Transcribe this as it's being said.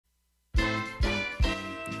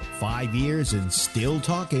5 years and still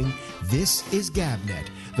talking. This is GabNet,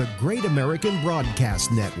 the Great American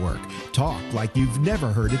Broadcast Network. Talk like you've never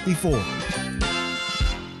heard it before.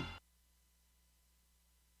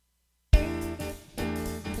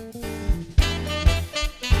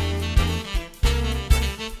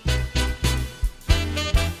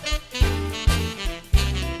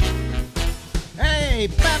 Hey,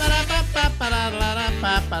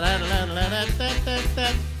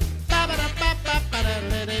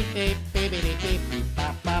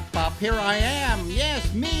 here I am.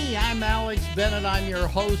 Yes, me. I'm Alex Bennett. I'm your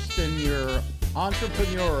host and your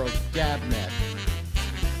entrepreneur of GabNet.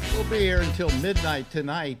 We'll be here until midnight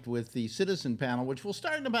tonight with the Citizen Panel, which will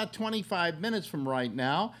start in about 25 minutes from right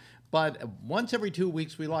now. But once every 2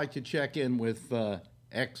 weeks, we like to check in with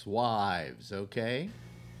ex-wives, okay?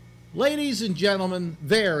 Ladies and gentlemen,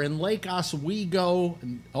 there in Lake Oswego,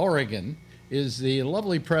 Oregon, is the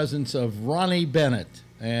lovely presence of Ronnie Bennett.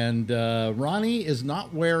 And Ronnie is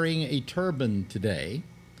not wearing a turban today.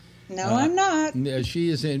 No, I'm not. She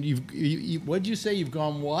is in, what'd you say? You've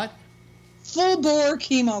gone what? Full-bore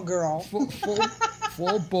chemo girl.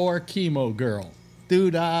 Full-bore chemo girl.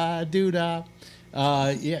 Doo-dah, doo-dah.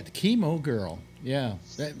 Yeah, chemo girl. Yeah,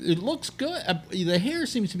 it looks good. The hair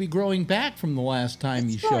seems to be growing back from the last time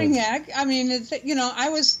you showed. Growing back. I mean, it's, you know,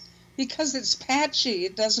 because it's patchy,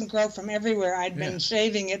 it doesn't grow from everywhere. I'd been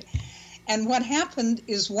shaving it. And what happened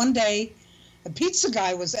is one day a pizza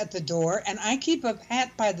guy was at the door, and I keep a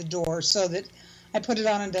hat by the door so that I put it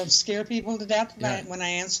on and don't scare people to death when I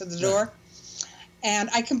answer the door. And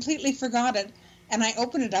I completely forgot it. And I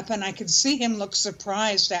opened it up, and I could see him look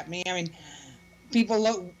surprised at me. I mean, people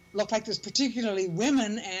look like this, particularly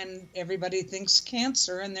women, and everybody thinks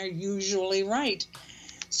cancer, and they're usually right.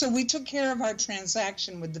 So we took care of our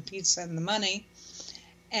transaction with the pizza and the money,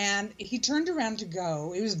 and he turned around to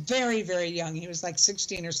go. He was very, very young. He was like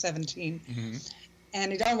 16 or 17,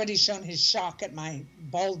 and he'd already shown his shock at my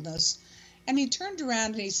baldness. And he turned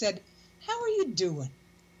around and he said, "How are you doing?"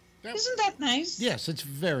 Isn't that nice? Yes, it's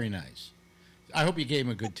very nice. I hope you gave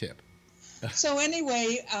him a good tip. So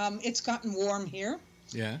anyway, it's gotten warm here.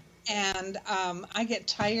 Yeah. And I get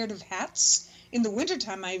tired of hats. In the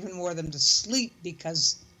wintertime, I even wore them to sleep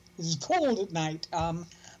because it was cold at night,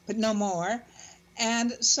 but no more.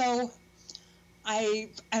 And so I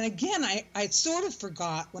sort of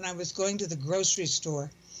forgot when I was going to the grocery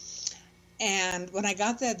store. And when I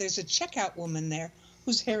got there, there's a checkout woman there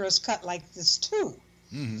whose hair is cut like this too.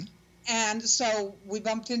 Mm-hmm. And so we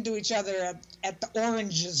bumped into each other at the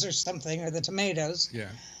oranges or something, or the tomatoes. Yeah.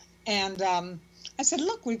 And I said,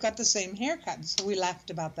 "Look, we've got the same haircut." So we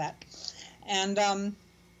laughed about that. And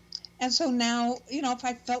so now, you know, if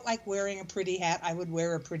I felt like wearing a pretty hat, I would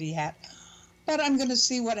wear a pretty hat. But I'm going to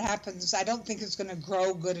see what happens. I don't think it's going to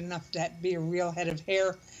grow good enough to be a real head of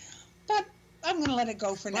hair. But I'm going to let it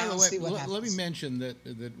go for now and see what happens. Let me mention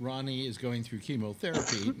that Ronnie is going through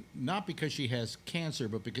chemotherapy, not because she has cancer,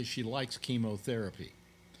 but because she likes chemotherapy.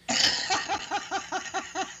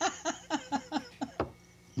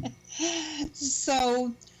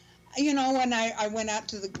 So, you know, when I went out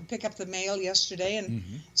to pick up the mail yesterday, and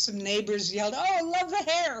some neighbors yelled, "Oh, love the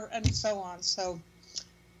hair," and so on. So,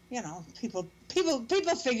 you know, people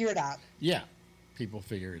figure it out. Yeah, people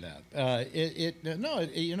figure it out.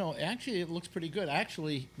 You know, actually, it looks pretty good.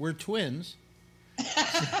 Actually, we're twins.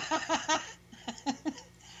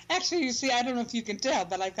 Actually, you see, I don't know if you can tell,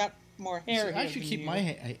 but I've got more hair here. I should keep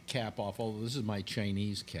my cap off, although this is my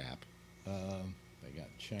Chinese cap. I got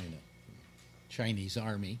Chinese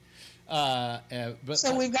Army. But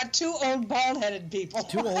so we've got two old bald-headed people.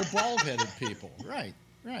 Two old bald-headed people. Right.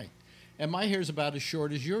 And my hair's about as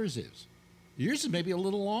short as yours is. Yours is maybe a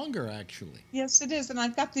little longer, actually. Yes, it is. And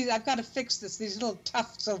I've got to fix this. These little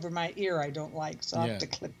tufts over my ear I don't like, so I'll have to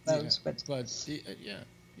clip those.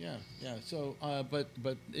 Yeah. So,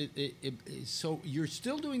 so you're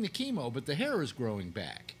still doing the chemo, but the hair is growing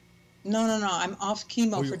back. No. I'm off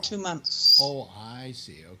chemo for 2 months. Oh, I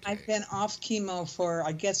see. Okay. I've been off chemo for,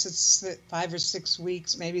 I guess it's 5 or 6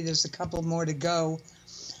 weeks. Maybe there's a couple more to go.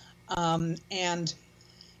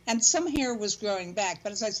 And some hair was growing back.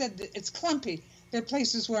 But as I said, it's clumpy. There are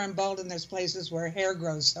places where I'm bald and there's places where hair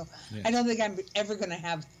grows. So I don't think I'm ever going to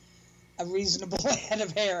have a reasonable head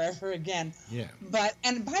of hair ever again. Yeah.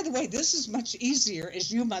 And by the way, this is much easier,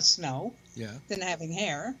 as you must know, than having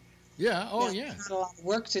hair. Yeah. Oh, Not a lot of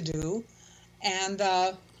work to do, and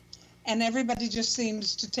everybody just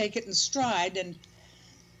seems to take it in stride, and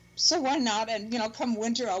so why not? And you know, come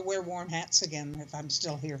winter, I'll wear warm hats again if I'm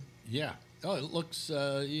still here. Yeah. Oh, it looks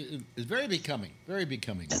it's very becoming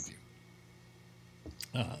of you.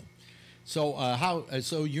 So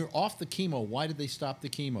so you're off the chemo. Why did they stop the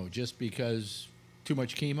chemo? Just because too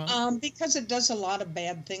much chemo? Because it does a lot of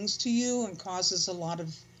bad things to you and causes a lot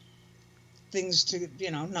of things to,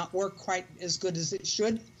 not work quite as good as it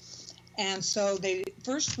should. And so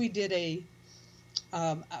we did a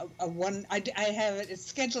one, I have it, it's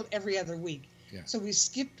scheduled every other week. Yeah. So we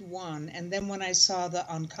skipped one. And then when I saw the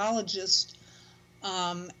oncologist,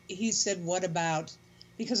 he said, what about,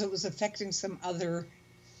 because it was affecting some other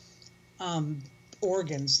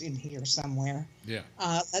organs in here somewhere. Yeah.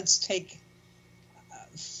 Let's take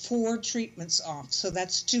 4 treatments off. So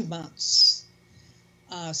that's 2 months.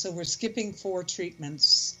 So we're skipping 4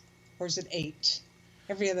 treatments, or is it 8?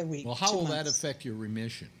 Every other week. Well, how will that affect your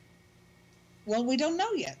remission? Well, we don't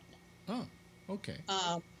know yet. Oh, okay.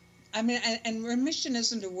 I mean, and remission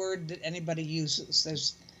isn't a word that anybody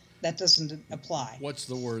uses. That doesn't apply. What's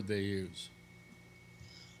the word they use?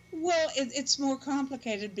 Well, it's more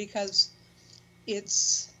complicated because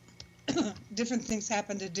it's different things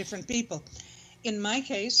happen to different people. In my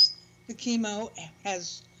case, the chemo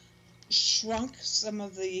has shrunk some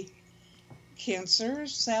of the cancer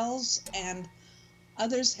cells, and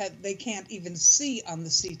others they can't even see on the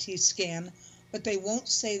CT scan, but they won't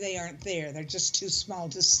say they aren't there. They're just too small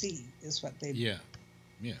to see, is what they. Yeah.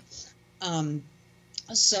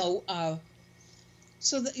 So I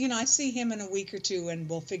see him in a week or two, and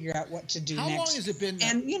we'll figure out what to do next. How long has it been?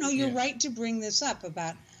 And you're right to bring this up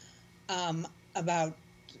about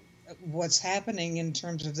what's happening in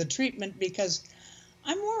terms of the treatment, because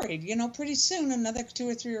I'm worried. Pretty soon, another 2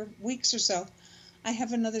 or 3 weeks or so, I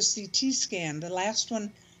have another CT scan. The last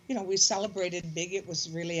one, we celebrated big. It was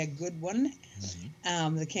really a good one.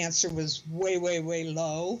 Mm-hmm. The cancer was way, way, way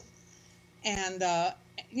low. And,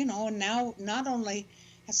 and now not only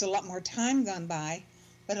has a lot more time gone by,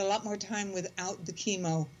 but a lot more time without the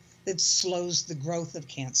chemo that slows the growth of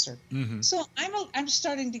cancer. Mm-hmm. So I'm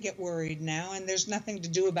starting to get worried now, and there's nothing to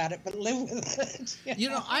do about it but live with it.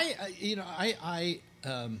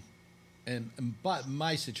 But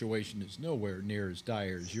my situation is nowhere near as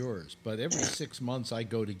dire as yours. But every 6 months I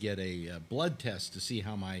go to get a blood test to see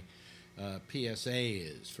how my PSA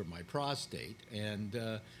is for my prostate, and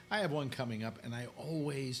I have one coming up, and I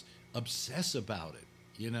always obsess about it,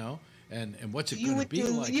 and what's it going to be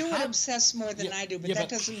like? You would obsess more than I do, but that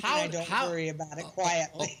doesn't mean I don't worry about it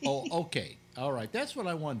quietly. Okay, all right, that's what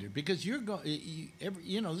I wondered, because you're going,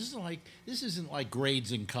 this isn't like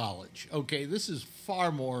grades in college. Okay, this is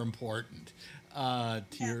far more important to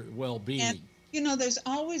your well-being. And there's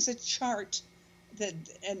always a chart that,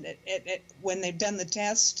 when they've done the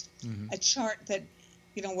test, mm-hmm. a chart that,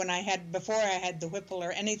 before I had the Whipple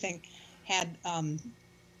or anything, had the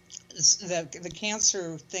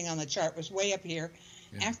cancer thing on the chart was way up here.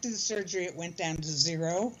 Yeah. After the surgery, it went down to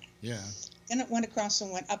 0. Yeah. Then it went across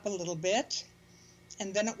and went up a little bit,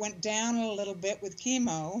 and then it went down a little bit with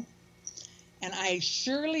chemo. And I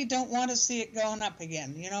surely don't want to see it going up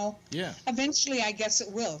again. Yeah. Eventually, I guess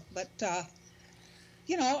it will, but.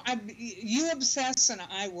 You obsess and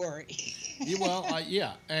I worry.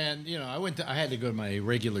 Yeah, and I had to go to my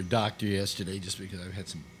regular doctor yesterday just because I've had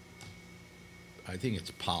some. I think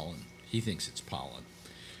it's pollen. He thinks it's pollen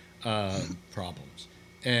problems,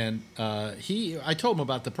 and I told him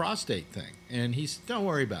about the prostate thing, and he said, "Don't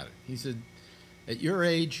worry about it." He said, "At your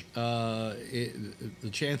age, the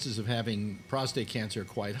chances of having prostate cancer are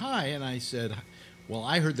quite high." And I said, "Well,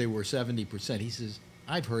 I heard they were 70%." He says,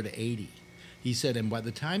 "I've heard 80%." He said, and by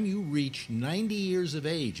the time you reach 90 years of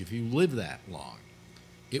age, if you live that long,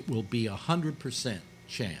 it will be 100%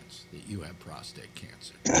 chance that you have prostate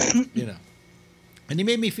cancer. And he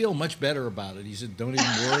made me feel much better about it. He said, don't even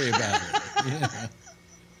worry about it.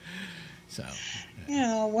 So.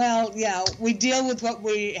 We deal with what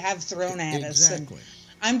we have thrown at us. Exactly.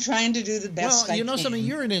 I'm trying to do the best I can. Something,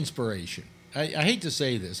 you're an inspiration. I hate to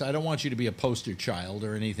say this. I don't want you to be a poster child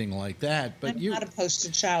or anything like that. But I'm not a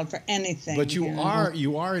poster child for anything. But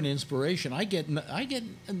you are an inspiration. I get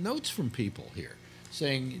notes from people here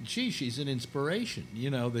saying, "Gee, she's an inspiration."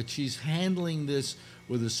 That she's handling this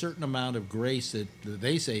with a certain amount of grace that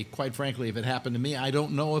they say, quite frankly, if it happened to me, I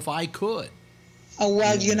don't know if I could. Oh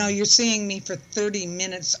well, you're seeing me for 30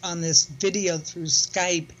 minutes on this video through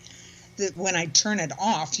Skype. That when I turn it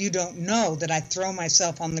off, you don't know that I throw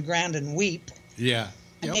myself on the ground and weep. Yeah.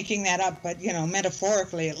 I'm making that up, but,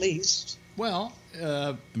 metaphorically at least. Well,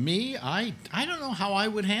 me, I don't know how I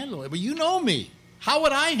would handle it. But you know me. How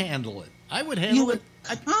would I handle it? I would handle it. You would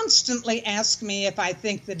constantly ask me if I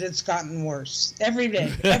think that it's gotten worse. Every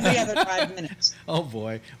day. Every other 5 minutes. Oh,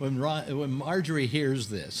 boy. When Marjorie hears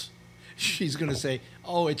this, she's going to say,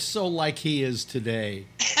 "Oh, it's so like he is today."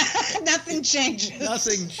 Nothing changes.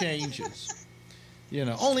 Nothing changes. You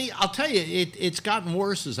know, only I'll tell you, it's gotten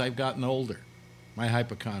worse as I've gotten older. My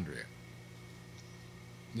hypochondria.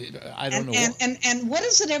 I don't know. And what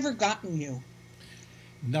has it ever gotten you?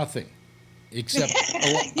 Nothing, except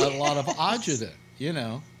a lot of agita. You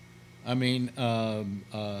know, I mean,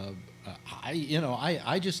 I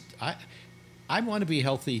want to be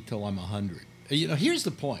healthy till I'm 100. You know, here's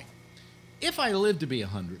the point. If I live to be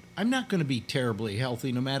 100, I'm not going to be terribly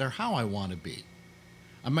healthy no matter how I want to be.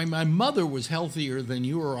 I mean, my mother was healthier than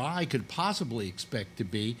you or I could possibly expect to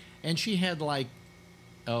be, and she had like,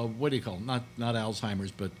 what do you call it? Not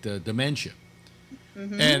Alzheimer's, but dementia.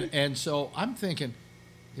 Mm-hmm. And so I'm thinking,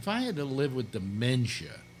 if I had to live with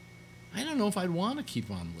dementia, I don't know if I'd want to keep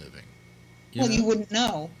on living. You wouldn't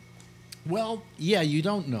know. Well, yeah, you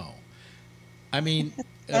don't know. I mean...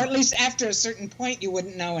 or at least after a certain point, you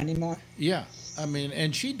wouldn't know anymore. Yeah. I mean,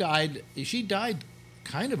 and she died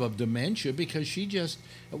kind of dementia because she just,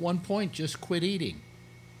 at one point, just quit eating.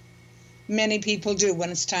 Many people do. When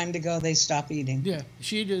it's time to go, they stop eating. Yeah.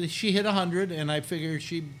 She hit 100, and I figured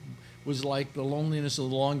she was like the loneliness of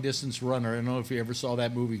the long-distance runner. I don't know if you ever saw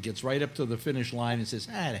that movie. Gets right up to the finish line and says,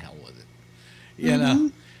 the hell with it. You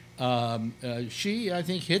know? She, I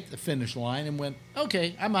think, hit the finish line and went,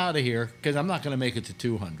 okay, I'm out of here because I'm not going to make it to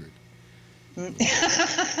 200. God,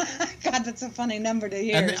 that's a funny number to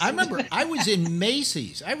hear. And I remember I was in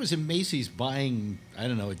Macy's. Buying, I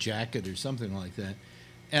don't know, a jacket or something like that.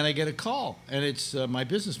 And I get a call. And it's my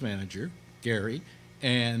business manager, Gary.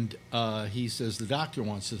 And he says, the doctor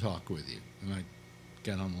wants to talk with you. And I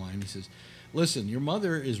got on the line. He says, listen, your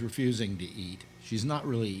mother is refusing to eat. She's not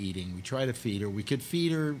really eating. We try to feed her. We could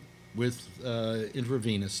feed her with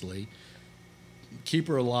intravenously, keep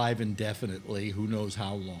her alive indefinitely, who knows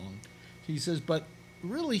how long. He says, but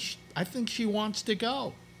really, I think she wants to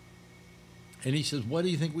go. And he says, what do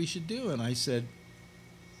you think we should do? And I said,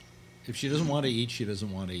 if she doesn't want to eat, she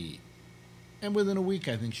doesn't want to eat. And within a week,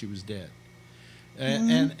 I think she was dead.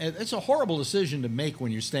 And it's a horrible decision to make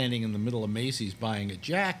when you're standing in the middle of Macy's buying a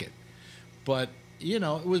jacket. But, you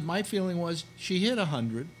know, my feeling was she hit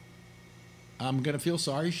 100. I'm going to feel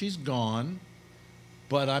sorry she's gone,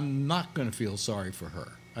 but I'm not going to feel sorry for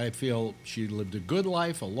her. I feel she lived a good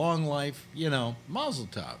life, a long life, you know, mazel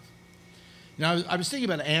tov. Now, I was thinking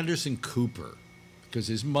about Anderson Cooper, because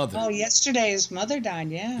his mother... Oh, yesterday his mother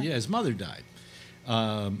died, yeah. Yeah, his mother died.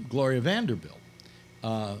 Gloria Vanderbilt,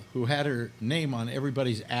 who had her name on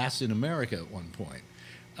everybody's ass in America at one point.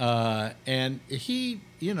 And he,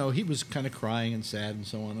 you know, he was kind of crying and sad and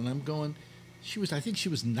so on, and I'm going... I think she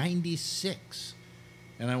was 96.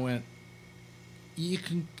 And I went,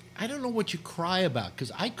 I don't know what you cry about,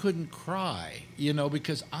 because I couldn't cry, you know,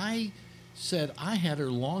 because I said I had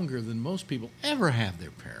her longer than most people ever have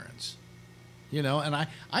their parents, you know, and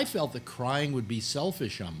I felt that crying would be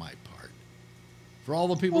selfish on my part. For all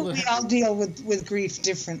the people we all deal with grief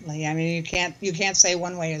differently. I mean, you can't say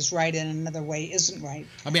one way is right and another way isn't right.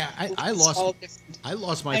 I mean, I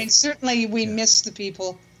lost my... I mean, certainly we miss the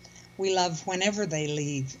people we love whenever they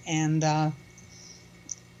leave, and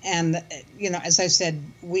you know, as I said,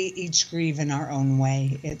 we each grieve in our own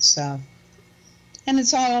way. It's and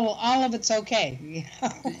it's all of it's okay. You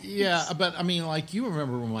know? Yeah, but I mean, like you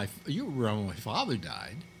remember when my father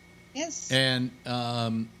died. Yes. And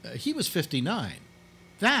he was 59.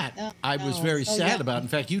 That I was very sad about. In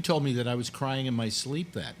fact, you told me that I was crying in my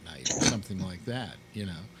sleep that night or something like that. You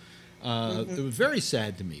know. It was very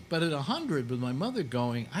sad to me. But at 100, with my mother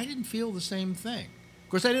going, I didn't feel the same thing. Of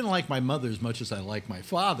course, I didn't like my mother as much as I like my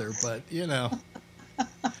father, but, you know,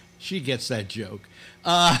 she gets that joke.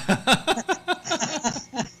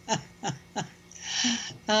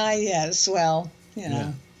 Yes, well, you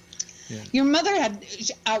know. Yeah. Your mother had,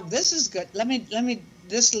 this is good. Let me,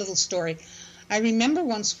 this little story. I remember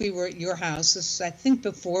once we were at your house, this is, I think,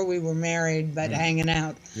 before we were married, but hanging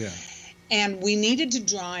out. Yeah. And we needed to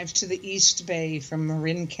drive to the East Bay from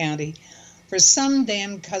Marin County for some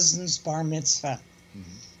damn cousin's bar mitzvah.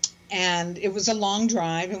 And it was a long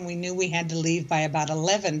drive, and we knew we had to leave by about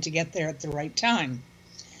 11 to get there at the right time.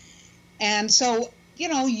 And so, you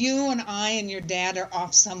know, you and I and your dad are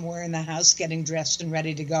off somewhere in the house getting dressed and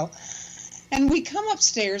ready to go. And we come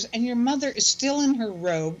upstairs, and your mother is still in her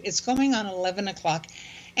robe. It's going on 11 o'clock,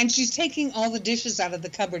 and she's taking all the dishes out of the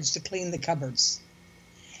cupboards to clean the cupboards.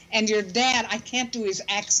 And your dad, I can't do his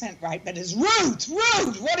accent right, but is, Ruth,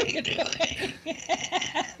 what are you doing?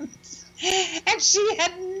 And she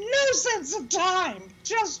had no sense of time,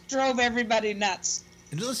 just drove everybody nuts.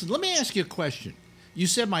 And listen, let me ask you a question. You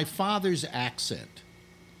said my father's accent.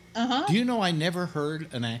 Uh-huh. Do you know I never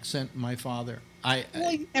heard an accent in my father?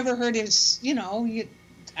 Well, you never heard his, you know,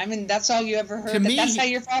 I mean, that's all you ever heard. That's how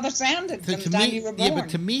your father sounded from the time you were born. Yeah, but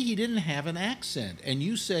to me, he didn't have an accent. And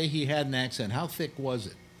you say he had an accent. How thick was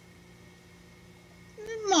it?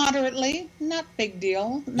 Moderately, not big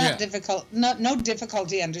deal, not difficult, no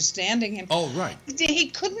difficulty understanding him. Oh, right. He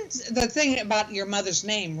couldn't. The thing about your mother's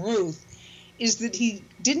name, Ruth, is that he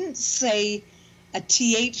didn't say a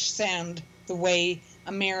TH sound the way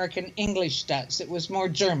American English does. It was more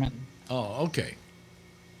German. Oh, okay.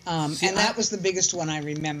 And that was the biggest one I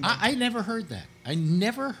remember. I never heard that. I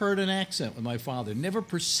never heard an accent with my father. Never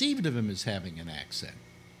perceived of him as having an accent.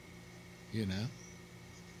 You know.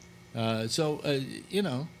 And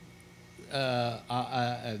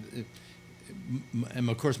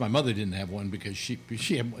of course my mother didn't have one because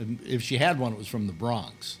if she had one, it was from the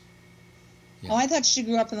Bronx. Yeah. Oh, I thought she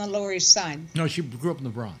grew up on the Lower East Side. No, she grew up in the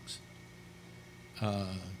Bronx. But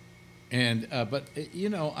you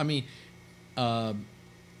know, I mean, the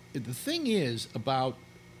thing is about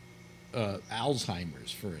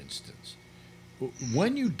Alzheimer's, for instance.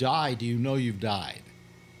 When you die, do you know you've died?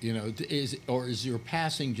 You know, is your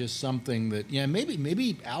passing just something that,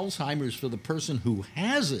 maybe Alzheimer's for the person who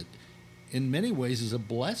has it, in many ways, is a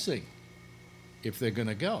blessing if they're going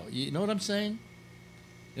to go. You know what I'm saying?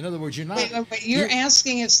 In other words, you're not. Wait, you're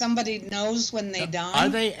asking if somebody knows when they die? Are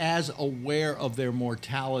they as aware of their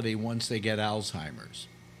mortality once they get Alzheimer's?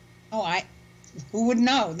 Oh, who would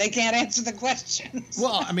know? They can't answer the questions.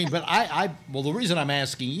 Well, I mean, but well, the reason I'm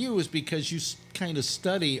asking you is because you kind of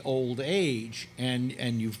study old age, and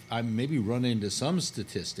you've maybe run into some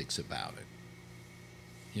statistics about it.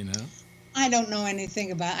 You know? I don't know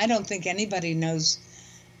anything about. I don't think anybody knows.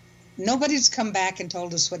 Nobody's come back and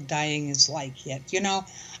told us what dying is like yet. You know,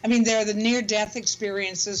 I mean, there are the near-death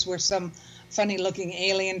experiences where some funny-looking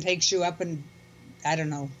alien takes you up, and I don't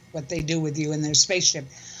know what they do with you in their spaceship.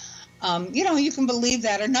 You know, you can believe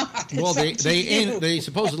that or not. Well, they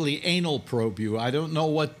supposedly anal probe you. I don't know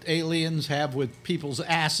what aliens have with people's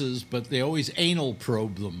asses, but they always anal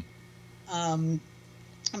probe them.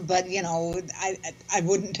 But you know, I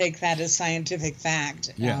wouldn't take that as scientific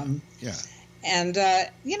fact. Yeah. And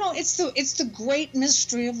you know, it's the great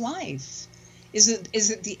mystery of life. Is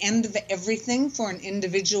it the end of everything for an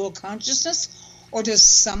individual consciousness, or does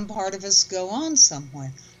some part of us go on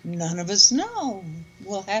somewhere? None of us know.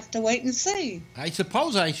 We'll have to wait and see. I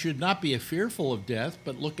suppose I should not be fearful of death,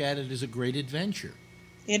 but look at it as a great adventure.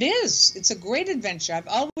 It is. It's a great adventure. I've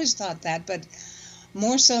always thought that, but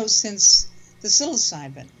more so since the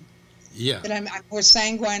psilocybin. Yeah. That I'm more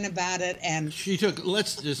sanguine about it. And she took.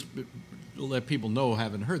 Let's just let people know,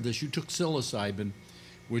 haven't heard this. You took psilocybin,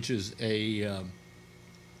 which is a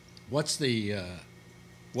it's a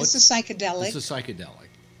psychedelic. It's a psychedelic.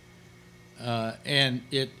 And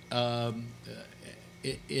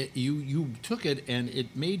you took it, and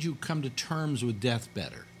it made you come to terms with death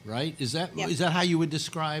better, right? Is that how you would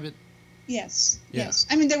describe it? Yes. Yeah. Yes.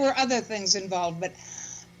 I mean, there were other things involved,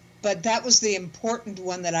 but that was the important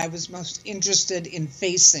one that I was most interested in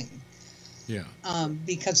facing. Yeah.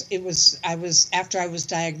 Because after I was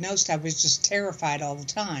diagnosed, I was just terrified all the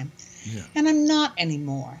time. Yeah. And I'm not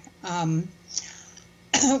anymore.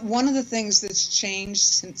 One of the things that's changed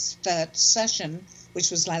since that session,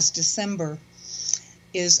 which was last December,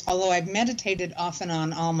 is although I've meditated off and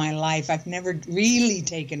on all my life, I've never really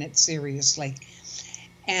taken it seriously.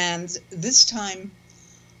 And this time,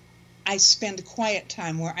 I spend quiet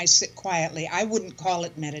time where I sit quietly. I wouldn't call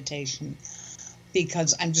it meditation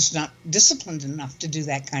because I'm just not disciplined enough to do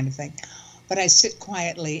that kind of thing. But I sit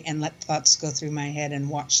quietly and let thoughts go through my head and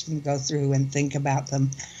watch them go through and think about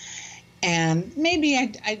them. And maybe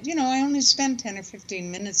I only spend 10 or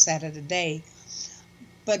 15 minutes at it a day,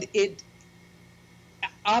 but it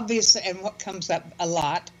obviously, and what comes up a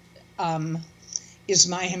lot is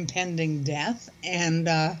my impending death, and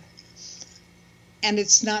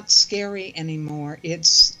it's not scary anymore. It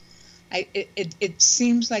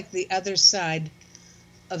seems like the other side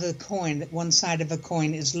of the coin, that one side of a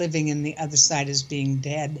coin is living and the other side is being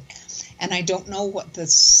dead, and I don't know what the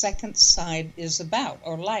second side is about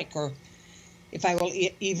or like, or if I will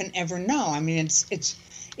even ever know. I mean, it's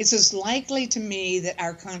as likely to me that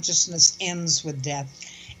our consciousness ends with death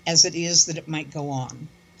as it is that it might go on.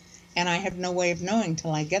 And I have no way of knowing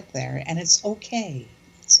till I get there. And it's okay.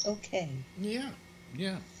 It's okay. Yeah,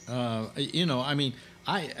 yeah. I mean,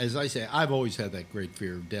 as I say, I've always had that great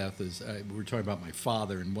fear of death. We were talking about my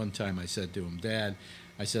father, and one time I said to him, Dad,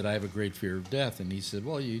 I said, I have a great fear of death. And he said,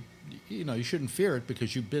 well, you shouldn't fear it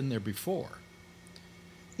because you've been there before.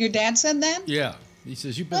 Your dad said that? Yeah. He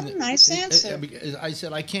says, you've been there. Nice answer. I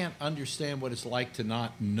said, I can't understand what it's like to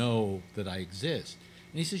not know that I exist.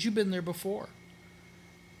 And he says, you've been there before.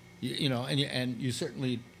 and you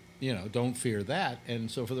certainly, don't fear that.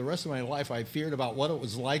 And so for the rest of my life, I feared about what it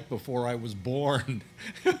was like before I was born.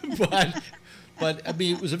 but I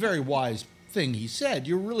mean, it was a very wise thing he said.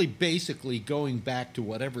 You're really basically going back to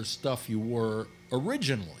whatever stuff you were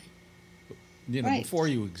originally, Right. before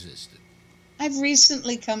you existed. I've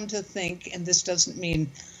recently come to think, and this doesn't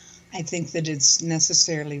mean I think that it's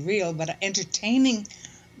necessarily real, but entertaining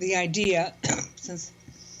the idea, since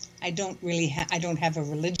I don't have a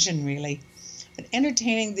religion really, but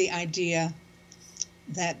entertaining the idea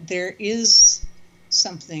that there is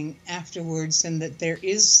something afterwards, and that there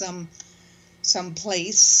is some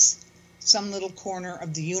place, some little corner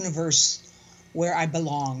of the universe where I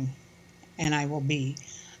belong and I will be.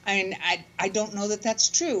 I mean, I don't know that that's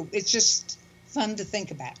true. It's just fun to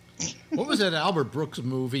think about. What was that Albert Brooks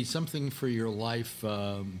movie, Something for Your Life,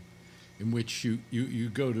 in which you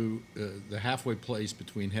go to the halfway place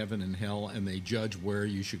between heaven and hell, and they judge where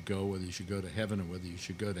you should go, whether you should go to heaven or whether you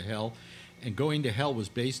should go to hell. And going to hell was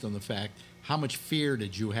based on the fact, how much fear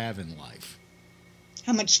did you have in life?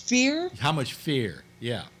 How much fear? How much fear,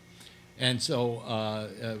 yeah. And so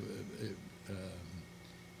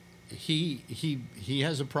he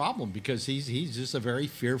has a problem because he's just a very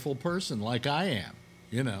fearful person, like I am,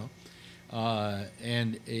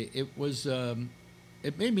 and it was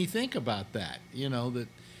it made me think about that, that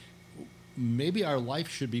maybe our life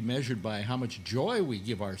should be measured by how much joy we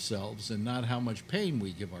give ourselves and not how much pain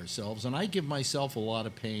we give ourselves. And I give myself a lot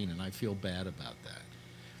of pain, and I feel bad about that.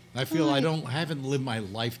 I feel I haven't lived my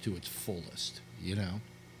life to its fullest,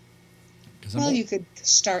 Well, you could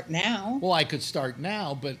start now. Well, I could start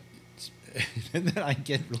now, but and then I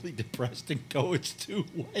get really depressed and go, it's too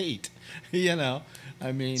late. I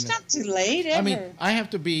mean, it's not too late ever. I mean, I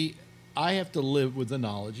have to live with the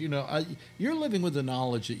knowledge. You're living with the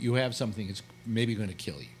knowledge that you have something that's maybe going to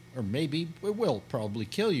kill you, or maybe it will probably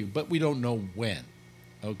kill you, but we don't know when.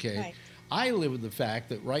 Okay. Right. I live with the fact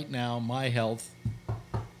that right now my health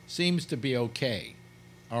seems to be okay.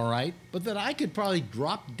 All right, but that I could probably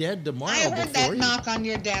drop dead tomorrow. I heard that knock on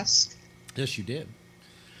your desk. Yes, you did.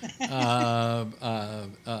 I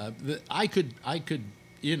could,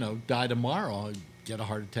 die tomorrow, get a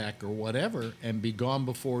heart attack or whatever, and be gone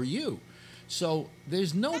before you. So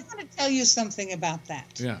there's no. I want to tell you something about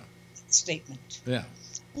that. Yeah. Statement. Yeah.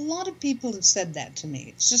 A lot of people have said that to me.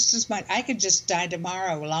 It's just as much. I could just die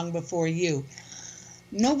tomorrow, long before you.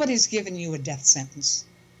 Nobody's given you a death sentence.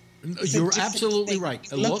 You're absolutely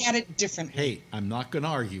right. Look at it differently. Hey, I'm not going to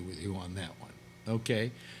argue with you on that one,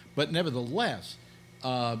 okay? But nevertheless,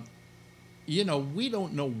 we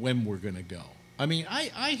don't know when we're going to go. I mean,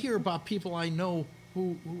 I hear about people I know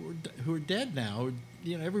who are dead now.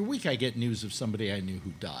 Every week I get news of somebody I knew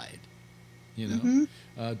who died.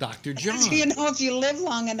 Dr. John. If you live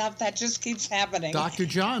long enough, that just keeps happening. Dr.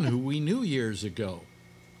 John, who we knew years ago,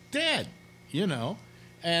 dead.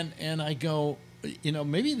 And I go,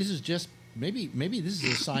 maybe this is just maybe this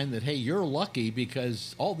is a sign that, hey, you're lucky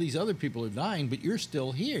because all these other people are dying, but you're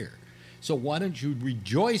still here. So why don't you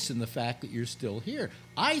rejoice in the fact that you're still here?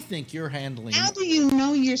 I think you're handling. How do you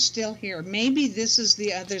know you're still here? Maybe this is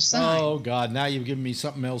the other side. Oh God! Now you've given me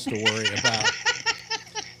something else to worry about.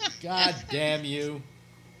 God damn you!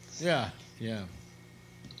 Yeah.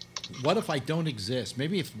 What if I don't exist?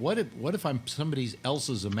 What if I'm somebody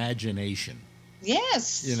else's imagination?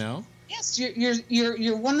 Yes. Yes,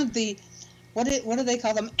 you're one of the what do they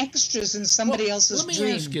call them, extras in somebody else's dream.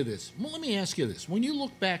 Let me ask you this. When you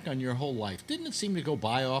look back on your whole life, didn't it seem to go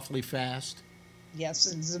by awfully fast? Yes,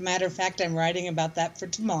 as a matter of fact, I'm writing about that for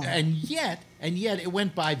tomorrow. And yet it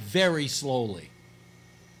went by very slowly.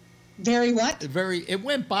 Very what? It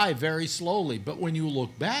went by very slowly, but when you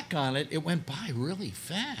look back on it, it went by really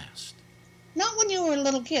fast. Not when you were a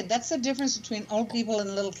little kid. That's the difference between old people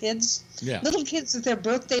and little kids. Yeah. Little kids, if their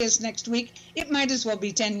birthday is next week, it might as well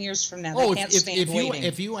be 10 years from now. They can't stand waiting.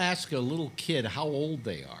 If you ask a little kid how old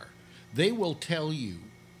they are, they will tell you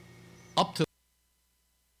up to.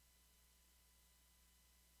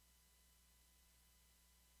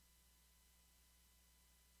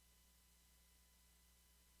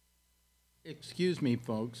 Excuse me,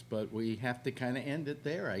 folks, but we have to kind of end it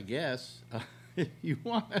there, I guess. If you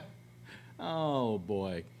want to. Oh,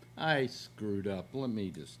 boy. I screwed up. Let me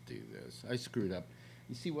just do this. I screwed up.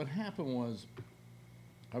 You see, what happened was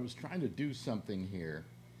I was trying to do something here,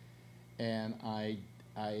 and I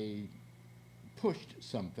pushed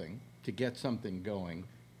something to get something going,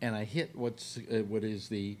 and I hit what is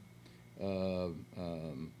the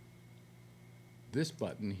this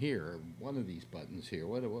button here, one of these buttons here.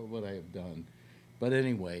 What would I have done? But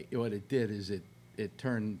anyway, what it did is it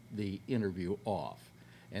turned the interview off.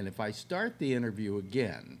 And if I start the interview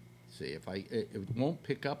again, See, if it won't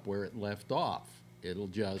pick up where it left off. It'll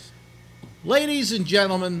just... Ladies and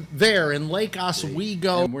gentlemen, there in Lake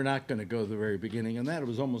Oswego, and we're not going to go to the very beginning, and that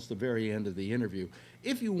was almost the very end of the interview.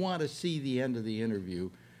 If you want to see the end of the interview,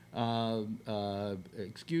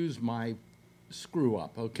 excuse my screw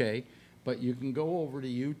up, okay? But you can go over to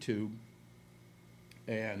YouTube,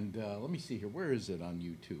 and let me see here. Where is it on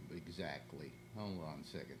YouTube exactly? Hold on a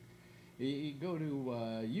second. You go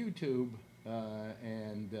to YouTube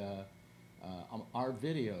and our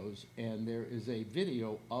videos, and there is a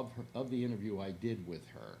video of the interview I did with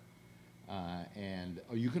her. And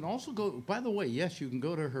you can also go. By the way, yes, you can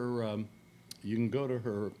go to her. You can go to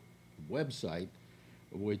her website,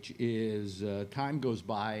 which is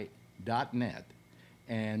timegoesby.net,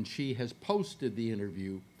 and she has posted the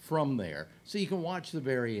interview from there, so you can watch the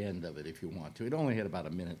very end of it if you want to. It only had about a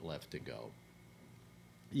minute left to go.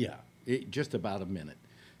 Yeah, just about a minute.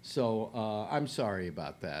 So I'm sorry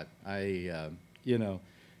about that. You know,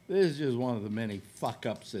 this is just one of the many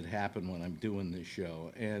fuck-ups that happen when I'm doing this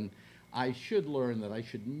show. And I should learn that I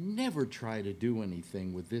should never try to do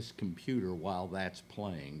anything with this computer while that's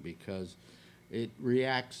playing, because it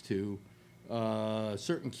reacts to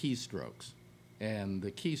certain keystrokes. And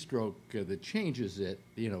the keystroke that changes it,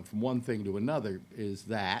 you know, from one thing to another is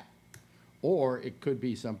that, or it could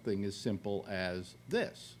be something as simple as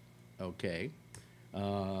this, okay?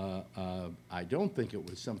 I don't think it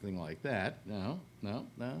was something like that. No.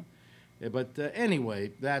 But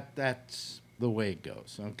anyway, that's the way it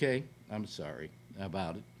goes. Okay, I'm sorry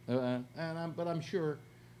about it, but I'm sure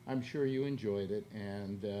you enjoyed it,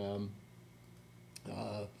 and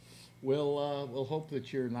we'll hope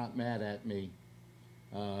that you're not mad at me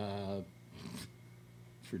for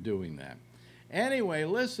doing that. Anyway,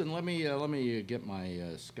 listen, let me get my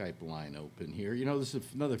Skype line open here. You know, this is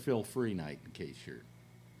another Phil Free night, in case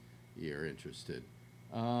you're interested.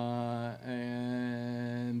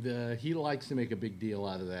 And he likes to make a big deal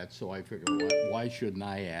out of that, so I figured, why shouldn't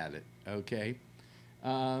I add it? Okay.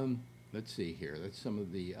 Let's see here. That's some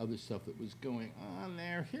of the other stuff that was going on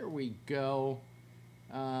there. Here we go.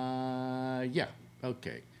 Yeah.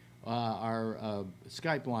 Okay. Our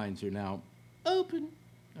Skype lines are now open.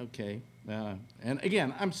 Okay. And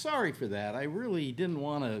again, I'm sorry for that. I really didn't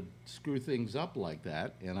want to screw things up like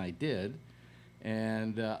that, and I did.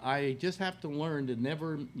 And I just have to learn to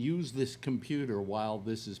never use this computer while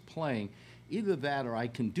this is playing. Either that, or I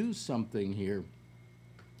can do something here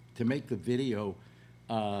to make the video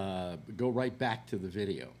go right back to the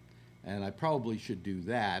video. And I probably should do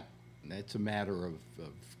that. It's a matter of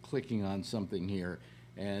clicking on something here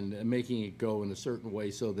and making it go in a certain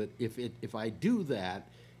way, so that if I do that,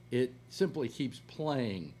 it simply keeps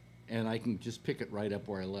playing, and I can just pick it right up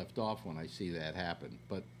where I left off when I see that happen.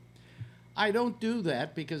 But I don't do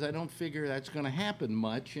that because I don't figure that's going to happen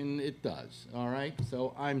much, and it does. All right?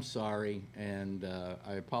 So I'm sorry, and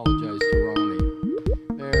I apologize to Ronnie.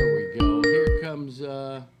 There we go. Here comes,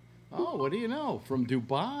 oh, what do you know? From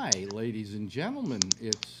Dubai, ladies and gentlemen,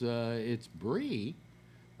 it's Bree.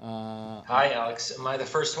 Hi, Alex. Am I the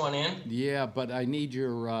first one in? Yeah, but I need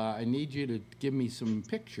you to give me some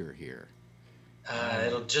picture here.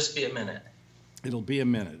 It'll just be a minute. It'll be a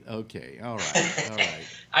minute. Okay. All right. All right.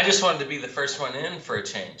 I just wanted to be the first one in for a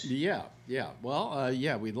change. Yeah. Yeah. Well,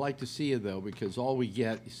 yeah, we'd like to see you though, because all we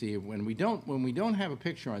get, you see, when we don't have a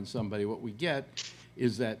picture on somebody, what we get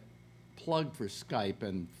is that plug for Skype,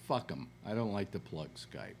 and fuck them. I don't like to plug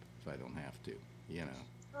Skype if I don't have to, you know.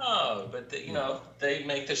 Oh, but they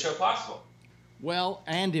make the show possible. Well,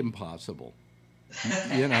 and impossible.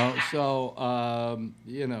 You know, so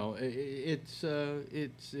you know, it's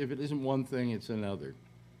if it isn't one thing, it's another.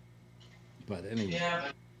 But anyway.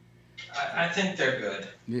 Yeah, I think they're good.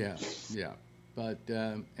 Yeah, yeah. But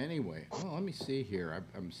anyway, well, let me see here.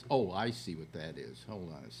 Oh, I see what that is.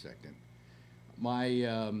 Hold on a second.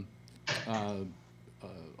 My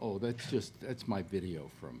oh, that's my video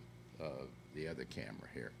from the other camera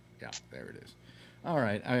here. Yeah, there it is. All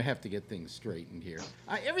right, I have to get things straightened here.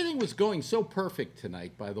 Everything was going so perfect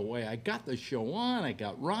tonight, by the way. I got the show on. I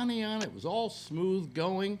got Ronnie on. It was all smooth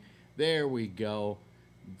going. There we go.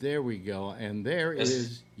 There we go. And there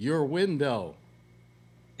is your window.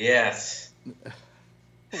 Yes.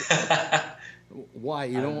 Why?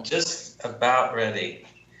 You don't? I'm just about ready.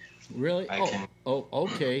 Really? Oh,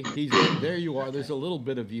 okay. There you are. There's a little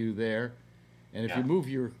bit of you there. And if you move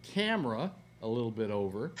your camera a little bit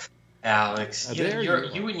over. Alex, you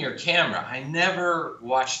and your camera. I never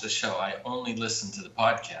watch the show. I only listen to the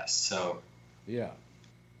podcast. So. Yeah.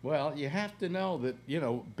 Well, you have to know that, you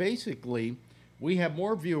know, basically, we have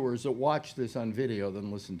more viewers that watch this on video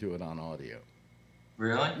than listen to it on audio.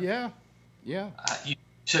 Really? Yeah. Yeah.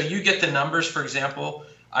 So you get the numbers, for example.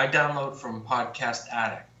 I download from Podcast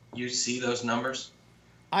Addict. You see those numbers?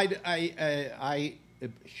 I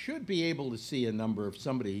should be able to see a number if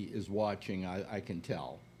somebody is watching. I can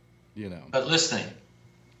tell, you know. But listening.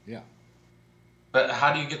 Yeah. But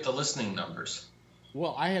how do you get the listening numbers?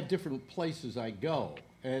 Well, I have different places I go,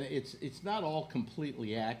 and it's not all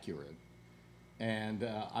completely accurate. And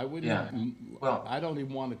I wouldn't. Yeah. Well, I don't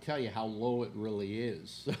even want to tell you how low it really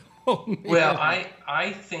is. Well,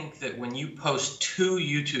 I think that when you post 2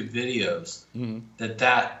 YouTube videos,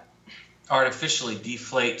 that artificially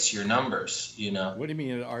deflates your numbers. You know. What do you mean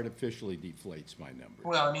it artificially deflates my numbers?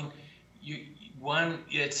 Well, I mean,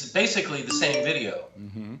 it's basically the same video,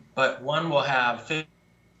 but one will have 50,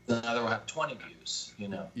 another will have 20 views. You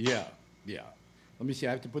know. Yeah. Let me see.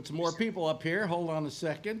 I have to put some more people up here. Hold on a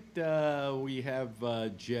second. We have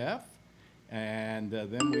Jeff, and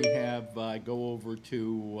then we have go over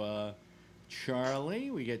to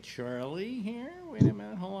Charlie. We get Charlie here. Wait a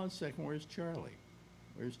minute. Hold on a second. Where's Charlie?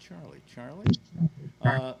 Charlie?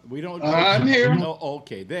 We don't. I'm here. No.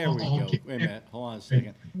 Okay. There we go. Wait a minute. Hold on a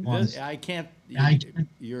second. I can't.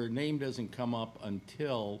 Your name doesn't come up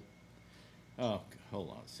until. Oh,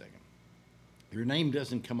 hold on a second. Your name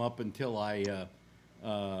doesn't come up until I.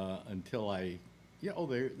 Yeah. Oh,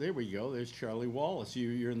 there we go. There's Charlie Wallace.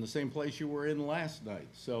 You're in the same place you were in last night.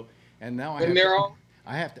 So, and now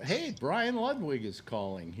I have to. Hey, Brian Ludwig is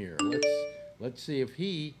calling here. Let's see if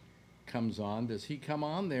he comes on. Does he come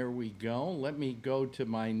on? There we go. Let me go to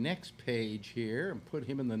my next page here and put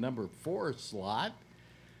him in the number 4 slot.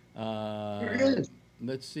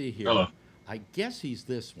 Let's see here. Hello. I guess he's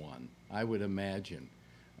this one, I would imagine.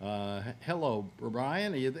 Hello,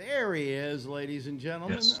 Brian. There he is, ladies and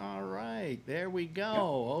gentlemen. Yes. All right, there we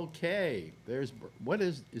go. Okay, there's what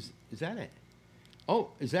is that it? Oh,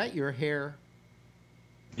 is that your hair?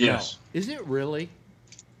 Yes. No. Is it really?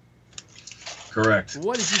 Correct.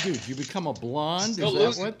 What did you do? Did you become a blonde? Still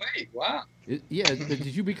losing weight. Wow. Yeah. Did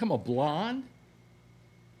you become a blonde?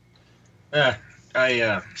 I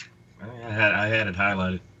had it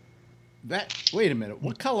highlighted. Wait a minute.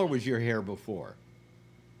 What color was your hair before?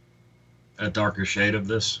 A darker shade of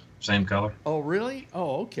this, same color. Oh, really?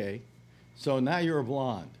 Oh, okay. So now you're a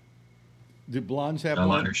blonde. Do blondes have A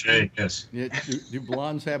more? lighter shade, yes. Yeah, do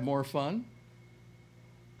blondes have more fun?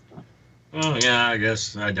 Oh, yeah, I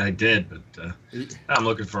guess I did, but I'm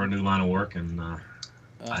looking for a new line of work, and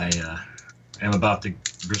I am about to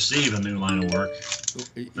receive a new line of work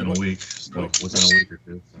in a week, so within a week or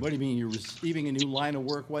two. What do you mean you're receiving a new line of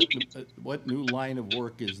work? What new line of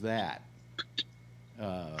work is that?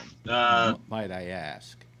 Might I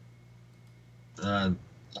ask?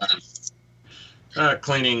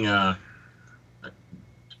 Cleaning,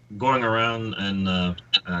 going around and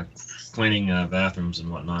cleaning bathrooms and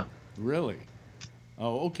whatnot. Really?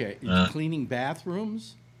 Oh, okay. Cleaning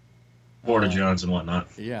bathrooms? Porta johns and whatnot.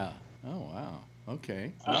 Yeah. Oh, wow.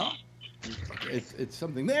 Okay. Well, it's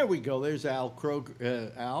something. There we go. There's Al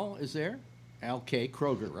Kroger. Al is there? Al K.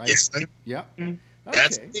 Kroger, right? Yes. Yeah. Okay.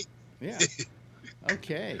 That's me. Yeah.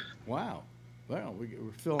 Okay. Wow. Well, we're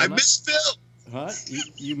filling I up. miss Phil. Huh?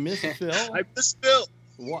 You miss Phil? I miss Phil.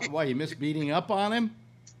 Why? You miss beating up on him?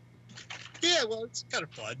 Yeah, well, it's kind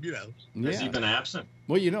of fun, you know. Has he been absent?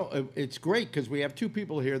 Well, you know, it's great because we have 2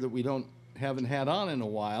 people here that we haven't had on in a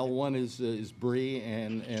while. One is Bree,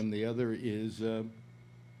 and the other is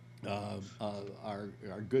our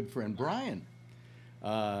good friend Brian.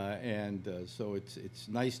 So it's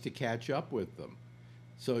nice to catch up with them.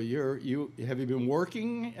 So have you been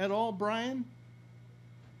working at all, Brian?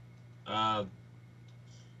 Up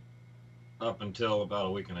until about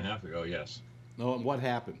a week and a half ago, yes. No, and what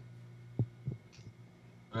happened?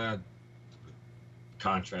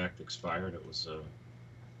 Contract expired. It was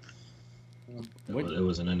it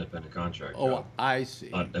was an independent contract. Oh, job. I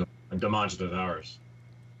see. Demonstrative hours.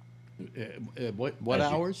 What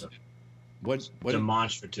hours? What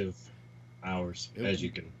demonstrative hours, as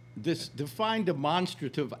you can. Define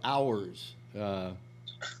demonstrative hours.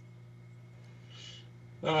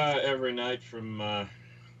 Every night from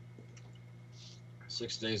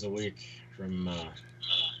 6 days a week from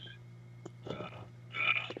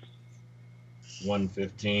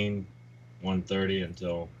 1:15, 1:30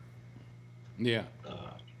 until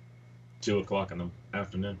 2 o'clock in the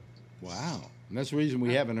afternoon. Wow. And that's the reason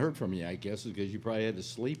we haven't heard from you, I guess, is because you probably had to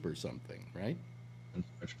sleep or something, right? In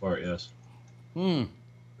which part, yes.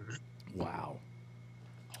 Wow.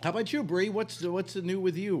 How about you, Bree? What's the new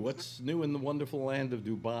with you? What's new in the wonderful land of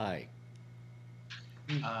Dubai?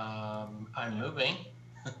 I'm moving.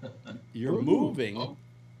 You're moving? Oh.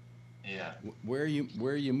 Yeah. Where are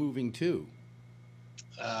you moving to?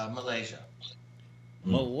 Malaysia.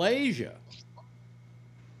 Malaysia.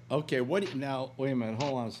 Okay, now? Wait a minute.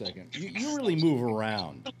 Hold on a second. You really move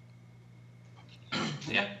around.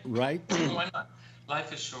 Yeah. Right? Why not?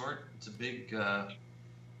 Life is short. It's a big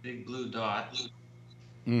blue dot.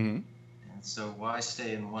 Mm-hmm. And so why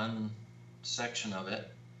stay in one section of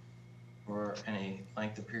it for any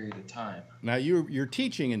length of period of time? Now you're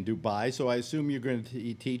teaching in Dubai, so I assume you're going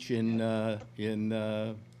to teach in. Then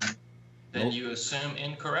you assume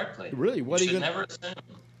incorrectly. Really? What you are you should never assume.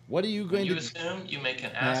 What are you going when to you assume? You make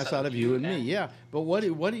an ass out of you and me? Yeah, but what are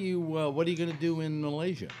you going to do in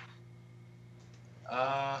Malaysia?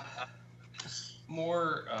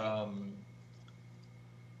 More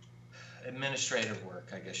administrative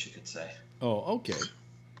work, I guess you could say. Oh, okay.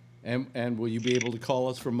 And will you be able to call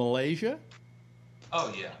us from Malaysia?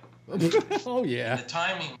 Oh yeah. Oh yeah. The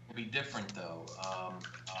timing will be different though.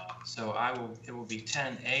 So it will be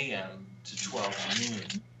 10 a.m. to 12 noon.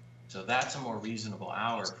 So that's a more reasonable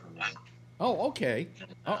hour for me. Oh, okay.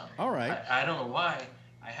 And, all right. I don't know why.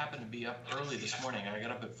 I happened to be up early this morning. I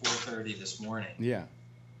got up at 4:30 this morning. Yeah.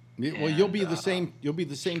 Well, you'll be the same. You'll be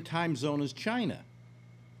the same time zone as China.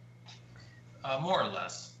 More or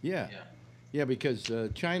less. Yeah. Yeah, because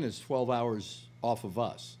China's 12 hours off of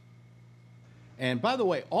us. And by the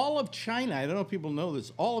way, all of China, I don't know if people know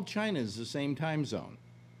this, all of China is the same time zone.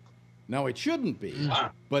 Now, it shouldn't be,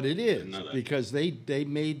 but it is, because they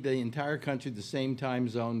made the entire country the same time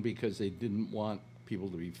zone because they didn't want people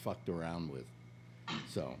to be fucked around with.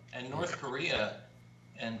 So. And North Korea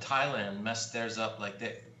and Thailand messed theirs up like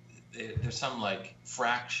there's some like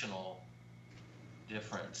fractional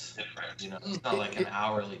difference. You know, it's not like an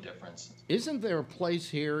hourly difference. Isn't there a place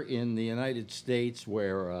here in the United States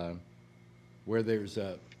where there's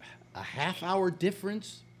a half-hour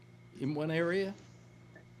difference in one area?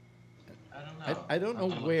 I don't know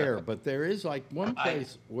where, but there is like one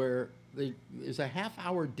place where there's a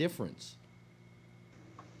half-hour difference.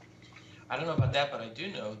 I don't know about that, but I do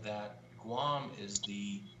know that Guam is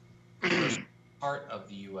the first part of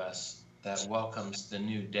the U.S. that welcomes the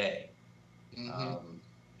new day.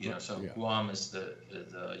 So Guam is the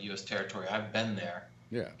U.S. territory. I've been there.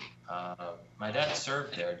 Yeah. My dad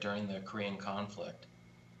served there during the Korean conflict,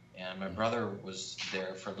 and my brother was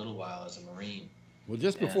there for a little while as a Marine. Well,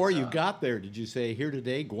 just before you got there, did you say here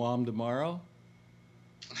today, Guam tomorrow?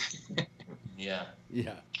 Yeah.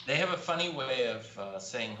 Yeah. They have a funny way of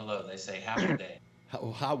saying hello. They say half a day.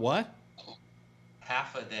 How what?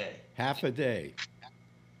 Half a day. Half a day.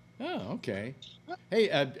 Oh, okay. Hey,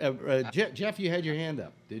 Jeff, you had your hand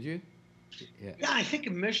up, did you? Yeah, I think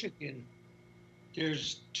in Michigan,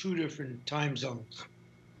 there's 2 different time zones.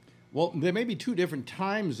 Well, there may be 2 different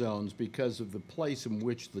time zones because of the place in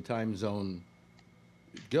which the time zone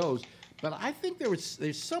goes, but I think there's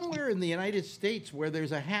somewhere in the United States where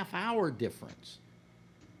there's a half-hour difference.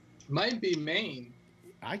 Might be Maine.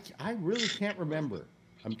 I really can't remember.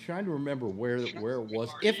 I'm trying to remember where it was,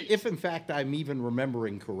 if in fact I'm even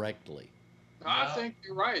remembering correctly. I think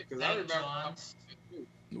you're right, because I remember. John's.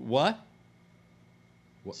 What?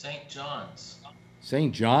 St. John's.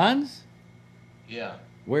 St. John's? Yeah.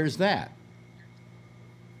 Where's that?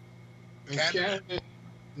 In Canada,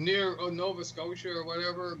 near Nova Scotia or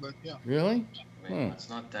whatever, but yeah. Really? It's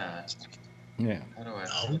not that. Yeah. How do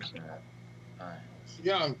I look at that?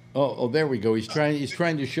 Yeah. Oh, there we go. He's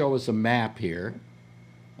trying to show us a map here.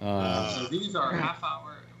 So these are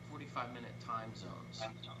half-hour, 45-minute time zones.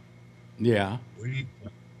 Yeah.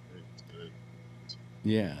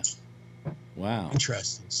 Yeah. Wow.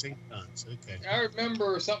 Interesting. St. John's. Okay. I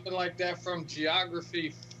remember something like that from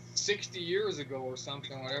geography 60 years ago or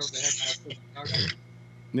something, whatever the heck.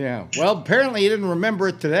 Yeah. Well, apparently you didn't remember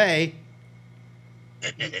it today.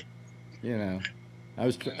 You know,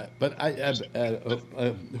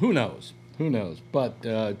 who knows? Who knows?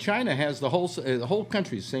 But China has the whole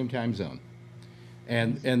country's same time zone,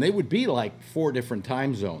 and they would be like 4 different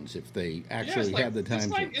time zones if they actually had the time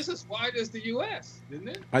zone. It's as wide as the U.S., isn't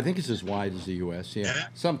it? I think it's as wide as the U.S. Yeah,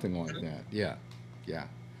 something like that. Yeah, yeah.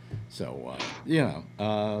 So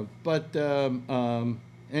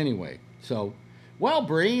anyway, so well,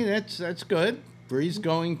 Bree, that's good. Bree's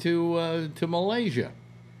going to Malaysia.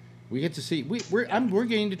 We get to see. We're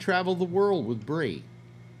getting to travel the world with Bree,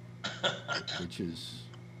 which is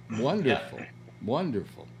wonderful,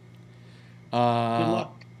 wonderful. Good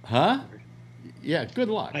luck. Huh? Yeah, good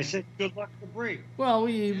luck. I said good luck to Bree. Well,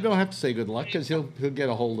 you don't have to say good luck because he'll get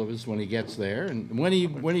a hold of us when he gets there. And when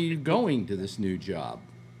are you going to this new job?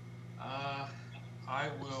 I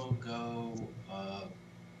will go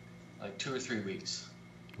like 2 or 3 weeks.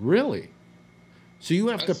 Really? So you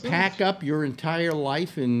have to pack up your entire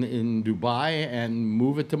life in Dubai and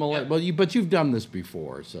move it to Malaysia. Well, but you've done this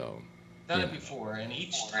before, so. Done it before, and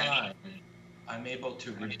each time I'm able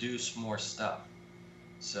to reduce more stuff.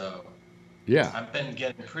 So yeah, I've been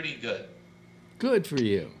getting pretty good. Good for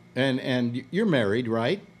you. And you're married,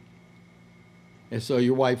 right? And so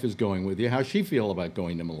your wife is going with you. How's she feel about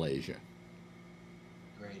going to Malaysia?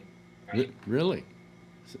 Great. Really?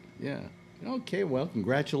 Yeah. Okay. Well,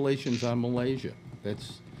 congratulations on Malaysia.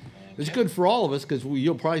 It's good for all of us because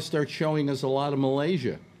you'll probably start showing us a lot of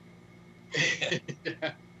Malaysia.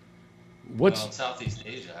 Well, Southeast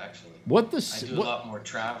Asia, actually. I do a lot more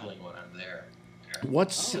traveling when I'm there.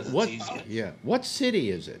 What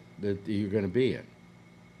city is it that you're going to be in?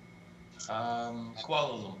 Kuala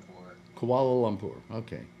Lumpur. Kuala Lumpur.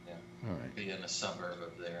 Okay. Yeah. All right. Be in a suburb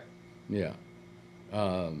of there. Yeah.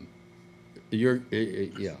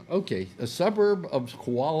 Yeah. Okay. A suburb of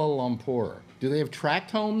Kuala Lumpur. Do they have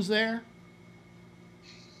tract homes there?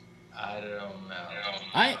 I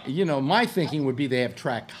don't know. My thinking would be they have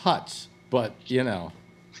tract huts, but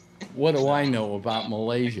what do I know about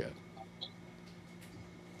Malaysia?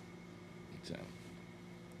 So,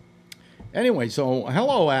 anyway, so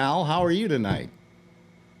hello, Al. How are you tonight?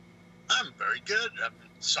 I'm very good. I'm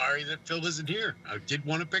sorry that Phil isn't here. I did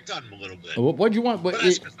want to pick on him a little bit. What'd you want?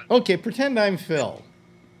 Okay, pretend I'm Phil.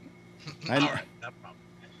 All right, no problem.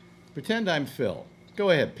 Pretend I'm Phil.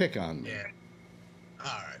 Go ahead, pick on me. Yeah. All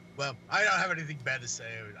right. Well, I don't have anything bad to say.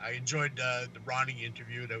 I enjoyed the Ronnie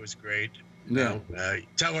interview. That was great. Yeah.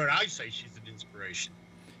 Tell her I say she's an inspiration.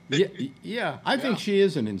 Yeah. I think she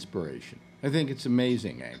is an inspiration. I think it's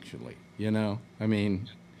amazing, actually. I mean,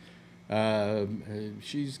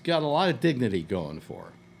 she's got a lot of dignity going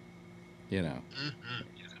for her. Mm-hmm.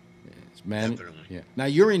 It's Definitely. Yeah. Now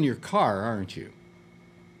you're in your car, aren't you?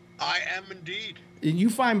 I am indeed. And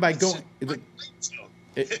you find by going,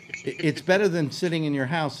 it's better than sitting in your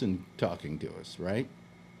house and talking to us, right?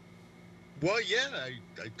 Well, yeah,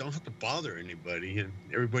 I don't have to bother anybody, and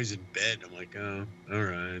everybody's in bed. I'm like, oh, all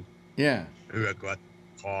right. Yeah. Maybe I'll go out to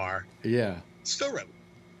the car. Yeah. Still rebel.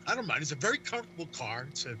 I don't mind. It's a very comfortable car.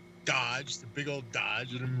 It's a Dodge, the big old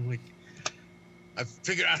Dodge, and I'm like, I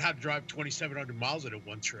figured out how to drive 2,700 miles in it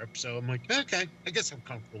one trip, so I'm like, okay, I guess I'm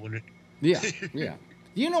comfortable in it. Yeah, yeah.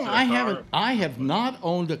 I have not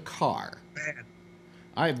owned a car. Man.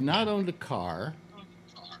 I have not owned a car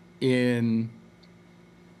in,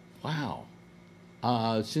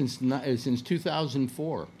 since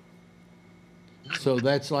 2004. So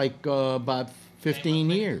that's like about 15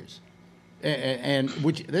 years. And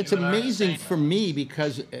which that's amazing for me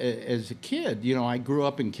because as a kid, I grew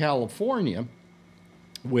up in California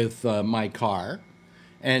with my car.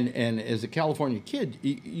 And as a California kid,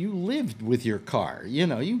 you lived with your car.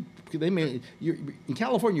 In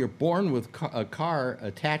California, you're born with a car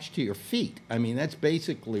attached to your feet. I mean, that's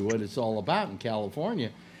basically what it's all about in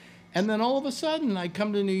California. And then all of a sudden, I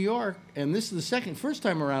come to New York, and this is the first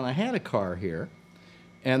time around I had a car here.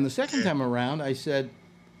 And the second time around, I said,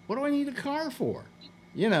 what do I need a car for?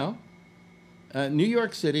 New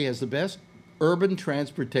York City has the best urban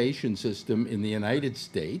transportation system in the United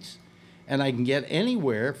States. And I can get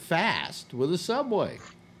anywhere fast with a subway.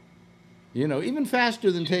 Even faster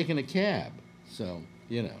than taking a cab. So,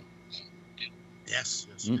 Yes.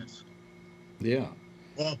 Yeah.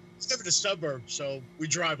 Well, we live in a suburb, so we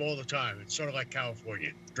drive all the time. It's sort of like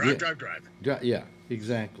California. Drive. Yeah,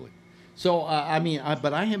 exactly. So,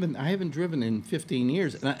 but I haven't driven in 15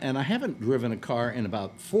 years, and I haven't driven a car in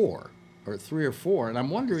about 3 or 4, and I'm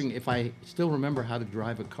wondering if I still remember how to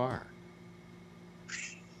drive a car.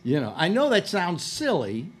 I know that sounds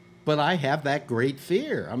silly, but I have that great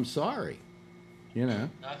fear. I'm sorry. I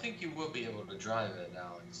think you will be able to drive it,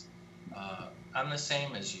 Alex. I'm the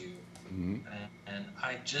same as you, and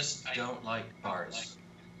I just don't like cars.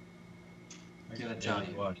 I gotta tell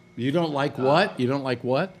you. You don't like what? You don't like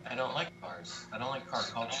what? I don't like cars. I don't like car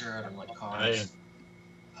culture. I don't like cars.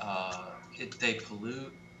 They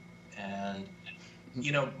pollute, and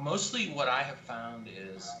mostly what I have found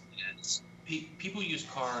is people use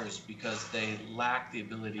cars because they lack the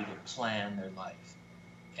ability to plan their life,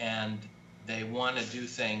 and they want to do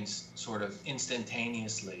things sort of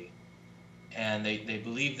instantaneously, and they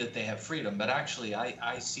believe that they have freedom. But actually,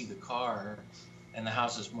 I see the car and the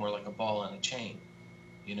house is more like a ball and a chain,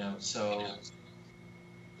 so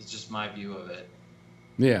it's just my view of it.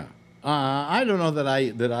 Yeah. I don't know that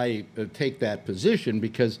I take that position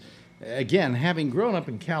because, again, having grown up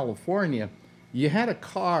in California, you had a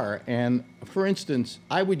car, and for instance,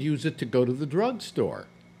 I would use it to go to the drugstore.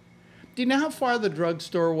 Do you know how far the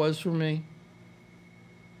drugstore was from me?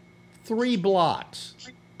 3 blocks.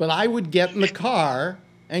 But I would get in the car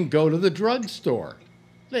and go to the drugstore.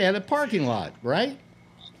 They had a parking lot, right?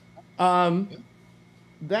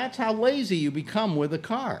 That's how lazy you become with a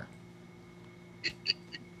car.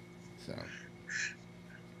 So,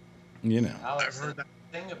 you know. Alex, the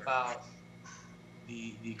thing about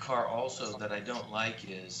the car also that I don't like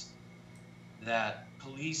is that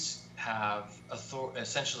police have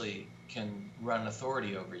essentially can run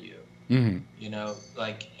authority over you. Mm-hmm. You know,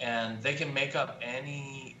 like, and they can make up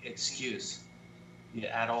any excuse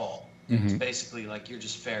at all. Mm-hmm. It's basically like you're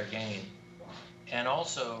just fair game. And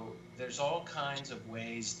also, there's all kinds of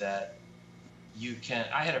ways that you can.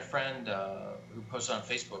 I had a friend who posted on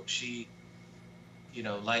Facebook. She, you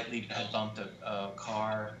know, lightly had bumped a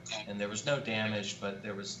car, and there was no damage, but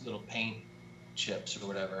there was little paint chips or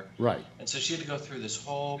whatever. Right. And so she had to go through this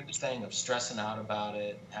whole thing of stressing out about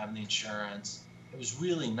it, having the insurance. It was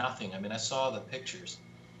really nothing. I mean, I saw the pictures.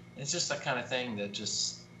 And it's just that kind of thing that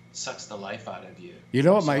just sucks the life out of you. You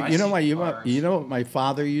know what what my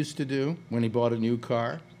father used to do when he bought a new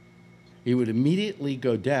car? He would immediately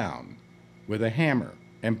go down with a hammer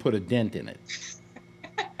and put a dent in it.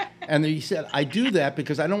 And he said, I do that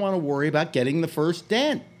because I don't want to worry about getting the first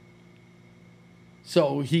dent.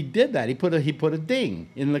 So he did that. He put a ding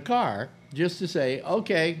in the car just to say,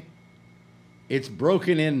 okay, it's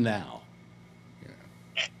broken in now.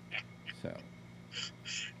 So,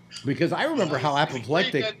 because I remember how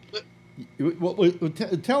apoplectic.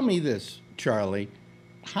 Tell me this, Charlie.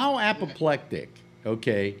 How apoplectic,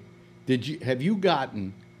 okay, have you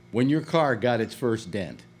gotten when your car got its first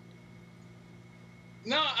dent?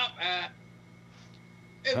 No,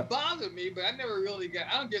 it bothered me, but I never really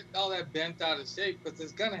I don't get all that bent out of shape because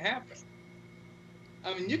it's going to happen.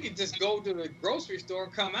 I mean, you could just go to the grocery store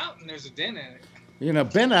and come out and there's a dent in it. You know,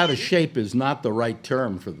 bent out of shape is not the right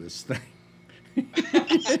term for this thing.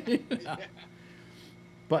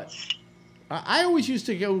 But I always used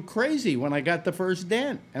to go crazy when I got the first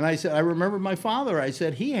dent. And I said, I remember my father, I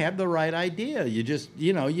said, he had the right idea. You just,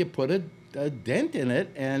 you know, you put a dent in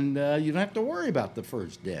it and you don't have to worry about the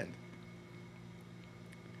first dent.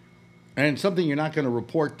 And something you're not going to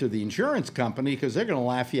report to the insurance company because they're going to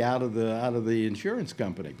laugh you out of the insurance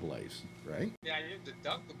company place, right? Yeah, your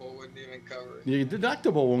deductible wouldn't even cover it. Your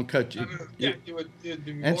deductible won't cut you. I mean, yeah, it'd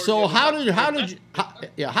be more. And so how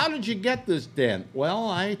did you get this dent? Well,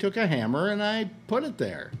 I took a hammer and I put it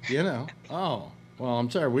there. You know. Oh, well,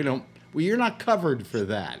 I'm sorry. You're not covered for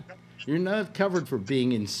that. You're not covered for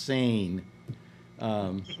being insane.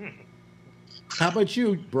 How about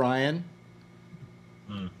you, Brian?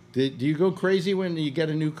 Do you go crazy when you get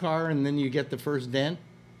a new car and then you get the first dent?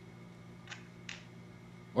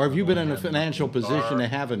 Or have you been in a financial position to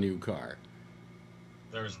have a new car?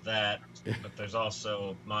 There's that, but there's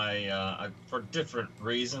also for different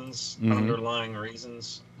reasons, underlying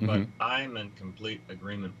reasons, but I'm in complete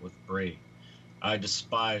agreement with Bree. I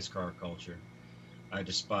despise car culture. I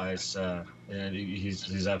despise, and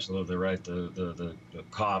he's absolutely right. The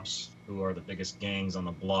cops, who are the biggest gangs on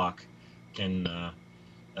the block, can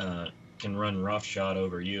run roughshod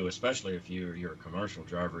over you, especially if you're a commercial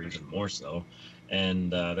driver, even more so.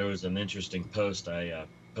 And there was an interesting post I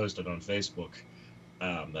posted on Facebook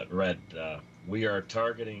that read, "We are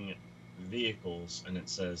targeting vehicles," and it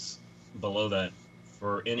says below that,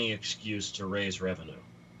 "for any excuse to raise revenue."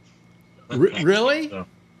 Really? So,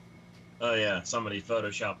 oh yeah, somebody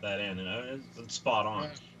photoshopped that in, and it's spot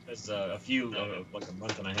on. It's like a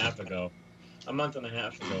month and a half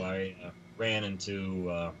ago, I ran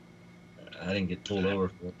into. I didn't get pulled over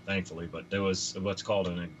for it, thankfully, but there was what's called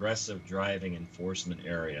an aggressive driving enforcement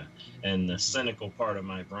area, and the cynical part of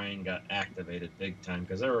my brain got activated big time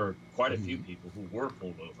because there were quite a few people who were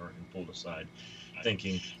pulled over and pulled aside,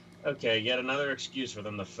 thinking, okay, yet another excuse for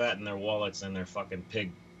them to fatten their wallets and their fucking pig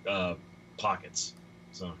pockets.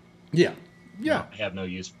 So yeah, I have no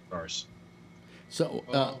use for cars. So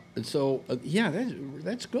yeah,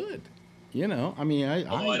 that's good. You know, I mean,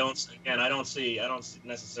 I don't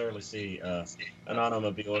necessarily see an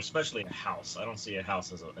automobile, or especially a house. I don't see a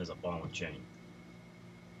house as a ball and chain.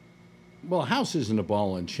 Well, a house isn't a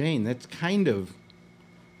ball and chain. That's kind of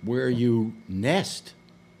where you nest.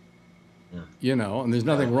 Yeah. You know, and there's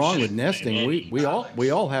nothing wrong with nesting. We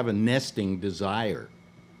all have a nesting desire.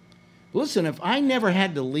 Listen, if I never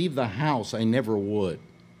had to leave the house, I never would.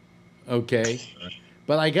 Okay,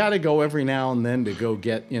 but I got to go every now and then to go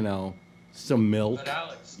get, you know, some milk. But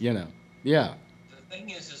Alex, you know, yeah. The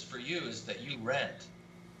thing is for you is that you rent.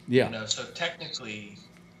 Yeah. You know, so technically,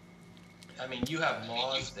 I mean, you have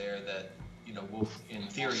laws there that, you know, will in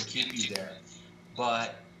theory keep you there,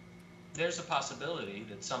 but there's a possibility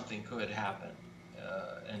that something could happen,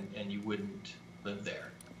 and you wouldn't live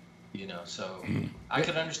there. You know, so I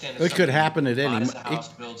could understand if it could happen at any buys a house,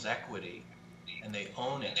 builds equity, and they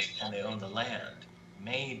own it, and they own the land.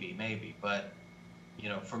 Maybe, but you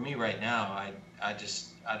know, for me right now, I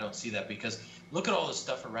don't see that, because look at all the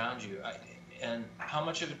stuff around you, and how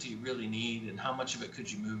much of it do you really need, and how much of it could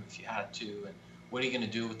you move if you had to, and what are you going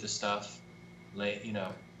to do with the stuff? You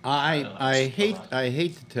know, I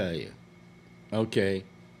hate to tell you, okay,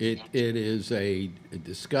 it is a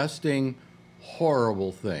disgusting,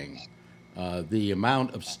 horrible thing, the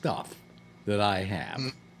amount of stuff that I have,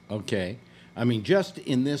 okay? I mean, just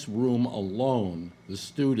in this room alone, the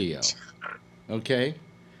studio, okay?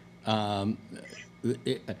 You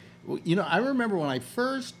know, I remember when I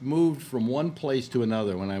first moved from one place to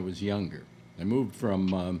another when I was younger. I moved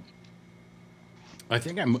from, I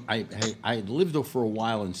think I lived for a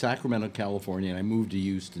while in Sacramento, California, and I moved to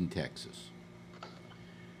Houston, Texas.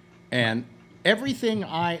 And everything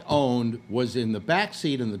I owned was in the back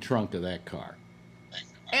seat and the trunk of that car.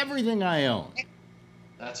 Everything I owned.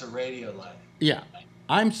 That's a radio life. Yeah,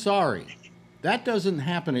 I'm sorry. That doesn't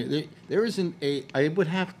happen. There isn't a. I would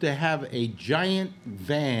have to have a giant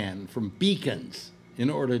van from Beacons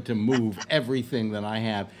in order to move everything that I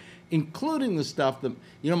have, including the stuff that,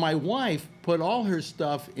 you know, my wife put all her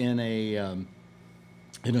stuff in a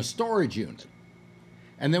storage unit.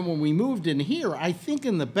 And then when we moved in here, I think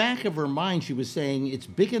in the back of her mind she was saying it's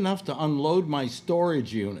big enough to unload my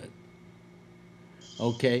storage unit.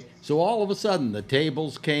 Okay, so all of a sudden the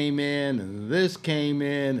tables came in, and this came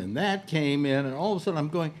in, and that came in, and all of a sudden I'm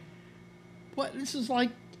going, what? This is like,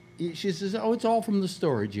 she says, oh, it's all from the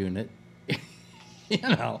storage unit. You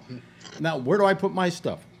know, now where do I put my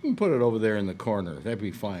stuff? You can put it over there in the corner. That'd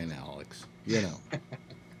be fine, Alex. You know,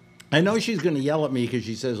 I know she's going to yell at me because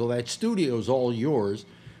she says, well, that studio's all yours.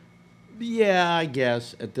 Yeah, I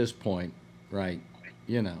guess at this point, right?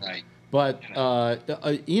 You know. Right. But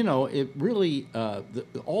you know, it really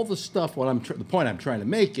all the stuff. The point I'm trying to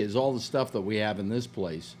make is all the stuff that we have in this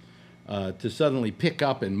place to suddenly pick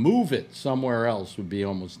up and move it somewhere else would be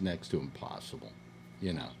almost next to impossible.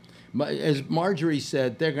 You know, as Marjorie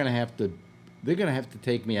said, they're going to have to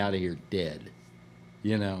take me out of here dead.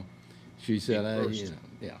 You know, she said, you know,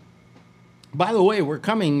 yeah. By the way, we're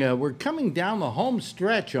coming down the home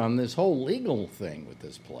stretch on this whole legal thing with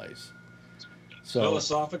this place. So,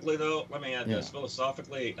 philosophically, though, let me add this.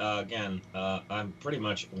 Philosophically, again, I'm pretty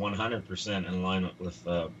much 100% in line with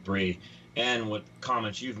Bree and what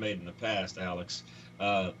comments you've made in the past, Alex.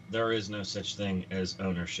 There is no such thing as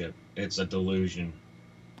ownership. It's a delusion.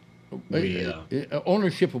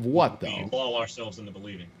 Ownership of what, though? We lull ourselves into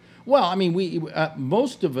believing. Well, I mean, we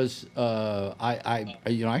most of us,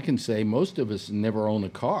 I can say most of us never own a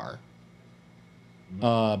car.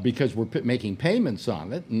 Because we're making payments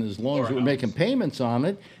on it, and as long as we're making payments on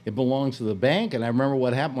it, it belongs to the bank. And I remember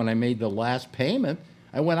what happened when I made the last payment.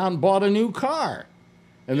 I went out and bought a new car,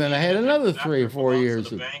 and then I had another 3 or 4 years.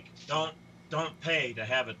 The bank, don't pay to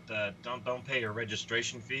have it. Don't pay a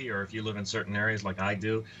registration fee, or if you live in certain areas like I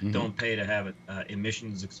do, don't pay to have it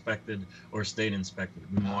emissions inspected or state inspected.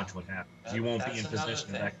 And watch what happens. You won't be in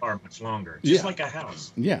possession of that car much longer. Just like a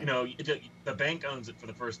house. Yeah. You know, the bank owns it for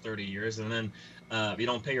the first 30 years, and then if you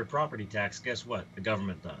don't pay your property tax, guess what? The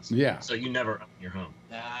government does. Yeah. So you never own your home.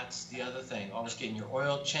 That's the other thing. Always getting your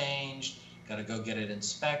oil changed. Got to go get it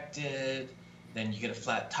inspected. Then you get a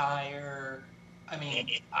flat tire. I mean,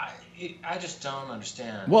 I just don't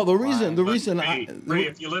understand. Well, the reason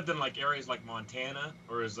if you lived in like areas like Montana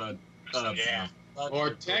or or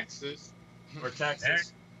Texas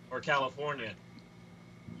or California,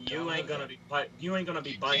 you ain't gonna be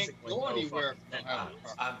bicycling. Go anywhere.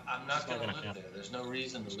 I'm not gonna live there. There's no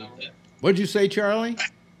reason to live there. What'd you say, Charlie?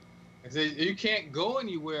 I said you can't go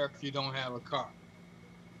anywhere if you don't have a car.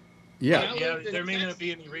 Yeah. There may not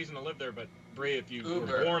be any reason to live there, but Bree, if you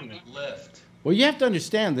were born there, Lyft. Well, you have to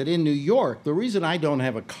understand that in New York, the reason I don't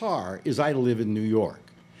have a car is I live in New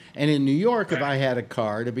York. And in New York, if I had a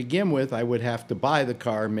car, to begin with, I would have to buy the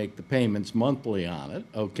car and make the payments monthly on it,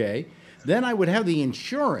 okay? Then I would have the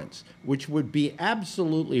insurance, which would be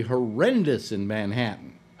absolutely horrendous in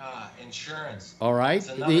Manhattan. Insurance. All right?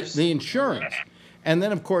 The insurance. And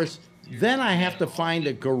then, of course, then I have to find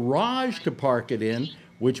a garage to park it in,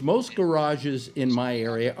 which most garages in my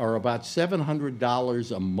area are about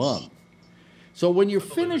 $700 a month. So when you're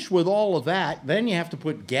finished with all of that, then you have to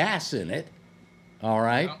put gas in it, all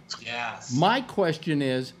right? Yes. My question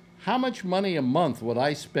is, how much money a month would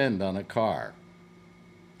I spend on a car?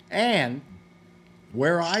 And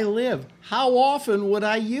where I live, how often would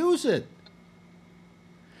I use it?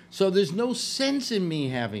 So there's no sense in me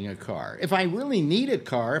having a car. If I really need a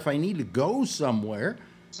car, if I need to go somewhere,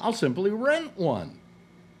 I'll simply rent one.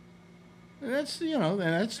 That's, you know,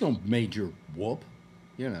 that's no major whoop,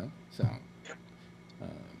 you know. So,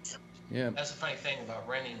 yeah. That's the funny thing about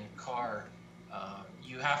renting a car.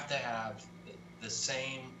 You have to have the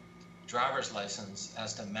same driver's license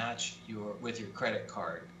as to match with your credit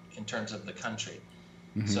card in terms of the country.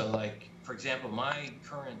 Mm-hmm. So, like, for example, my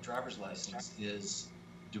current driver's license is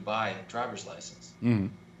Dubai driver's license. Mm-hmm.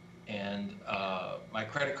 And my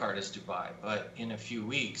credit card is Dubai. But in a few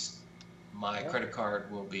weeks, my credit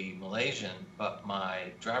card will be Malaysian, but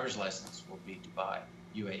my driver's license will be Dubai,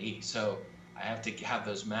 UAE. So I have to have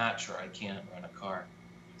those match, or I can't run a car.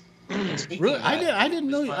 Really, I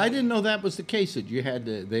didn't know that was the case. That you had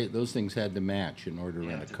to, those things had to match in order to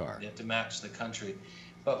rent a car. You have to match the country.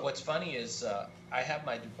 But what's funny is I have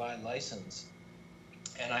my Dubai license,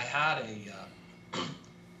 and I had a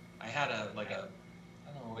like a,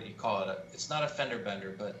 I don't know what you call it. It's not a fender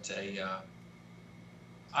bender, but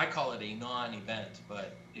I call it a non-event,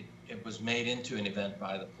 but it was made into an event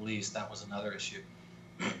by the police. That was another issue.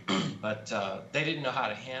 But they didn't know how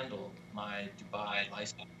to handle my Dubai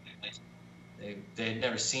license. They had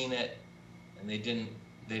never seen it, and they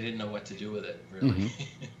didn't know what to do with it, really.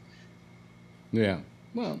 Mm-hmm. Yeah.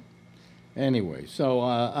 Well, anyway, so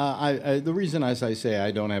the reason, as I say,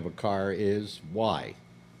 I don't have a car is why,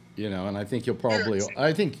 you know, and I think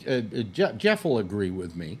Jeff will agree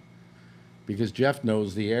with me, because Jeff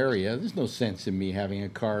knows the area. There's no sense in me having a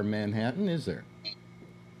car in Manhattan, is there?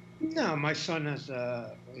 No, my son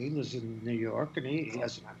he lives in New York, and he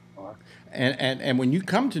doesn't have a car. And when you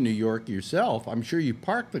come to New York yourself, I'm sure you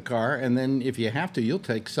park the car, and then if you have to, you'll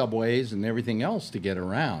take subways and everything else to get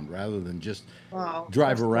around, rather than just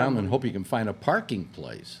drive around and hope you can find a parking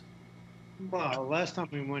place. Well, last time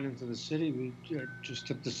we went into the city, we just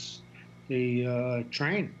took the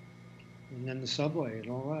train, and then the subway and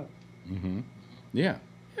all that. Mm-hmm. Yeah.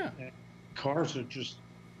 Cars are just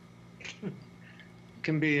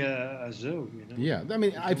can be a zoo, you know. Yeah, I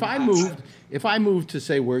mean, if I moved to,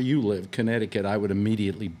 say, where you live, Connecticut, I would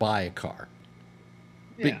immediately buy a car.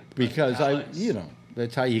 Yeah. Because you know,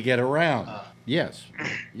 that's how you get around. Yes.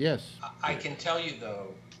 I can tell you though,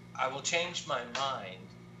 I will change my mind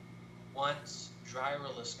once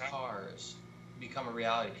driverless cars become a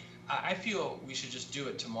reality. I feel we should just do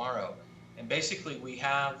it tomorrow. And basically, we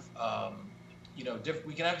have, you know,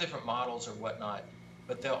 we can have different models or whatnot,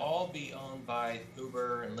 but they'll all be owned by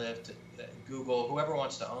Uber and Lyft, Google, whoever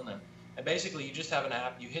wants to own them. And basically, you just have an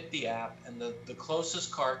app, you hit the app, and the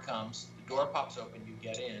closest car comes, the door pops open, you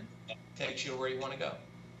get in, takes you where you want to go.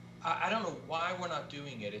 I don't know why we're not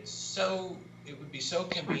doing it. It would be so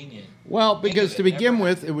convenient. Well, because to begin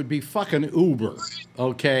with, it would be fucking Uber,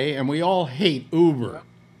 okay? And we all hate Uber.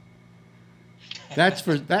 That's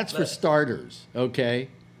for starters, okay?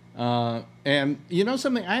 And you know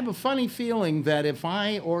something? I have a funny feeling that if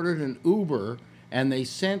I ordered an Uber and they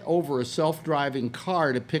sent over a self-driving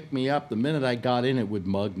car to pick me up, the minute I got in, it would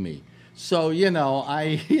mug me. So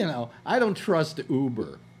I don't trust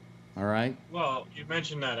Uber. All right. Well, you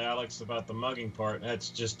mentioned that, Alex, about the mugging part. That's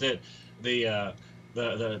just it. The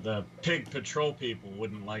pig patrol people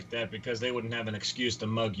wouldn't like that because they wouldn't have an excuse to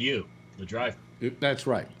mug you, the driver. That's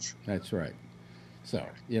right. So,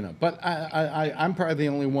 you know, but I'm probably the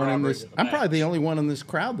only one in this. I'm probably the only one in this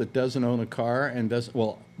crowd that doesn't own a car and does.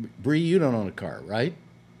 Well, Bree, you don't own a car, right?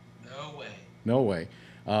 No way. No way.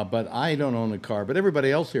 But I don't own a car. But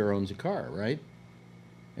everybody else here owns a car, right?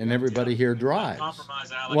 And everybody here drives.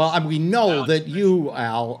 Compromise, Alex. Well, we know that you,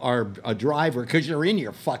 Al, are a driver because you're in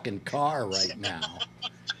your fucking car right now.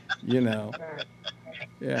 You know.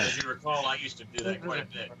 Yeah. As you recall, I used to do that quite a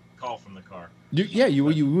bit. Call from the car. You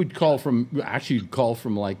would call from, actually you'd call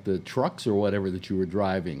from like the trucks or whatever that you were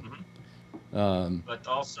driving. Mm-hmm. But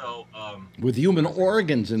also with human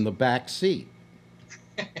organs in the back seat.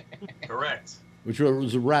 Correct. Which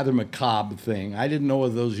was a rather macabre thing. I didn't know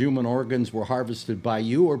whether those human organs were harvested by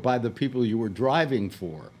you or by the people you were driving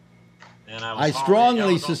for. And I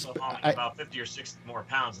strongly suspect about 50 or 60 more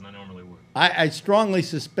pounds than I normally would. I strongly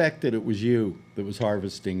suspect that it was you that was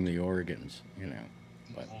harvesting the organs, you know.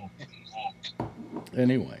 But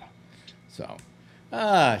anyway, so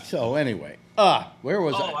anyway, where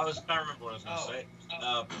was I? I remember what I was going to say.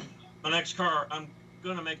 My next car, I'm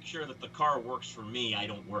going to make sure that the car works for me. I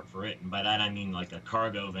don't work for it, and by that I mean like a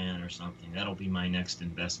cargo van or something. That'll be my next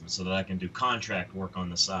investment, so that I can do contract work on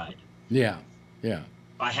the side. Yeah. If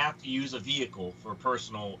I have to use a vehicle for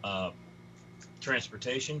personal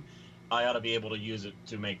transportation, I ought to be able to use it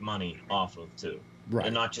to make money off of too, right?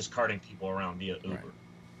 And not just carting people around via Uber. Right.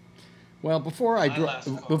 Well, before I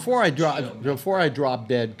drop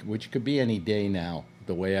dead, which could be any day now,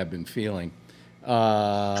 the way I've been feeling,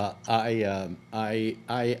 I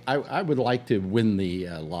would like to win the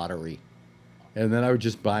lottery, and then I would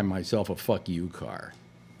just buy myself a fuck you car,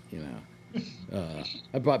 you know.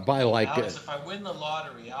 I buy like. Alex, if I win the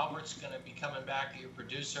lottery, Albert's going to be coming back, your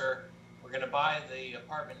producer. We're going to buy the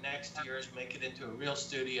apartment next to yours, make it into a real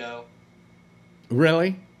studio.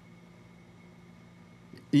 Really?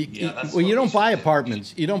 Yeah, well, you don't buy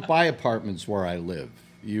apartments. You don't buy apartments where I live.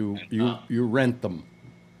 You rent them.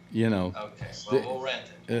 You know. Okay, well, we'll rent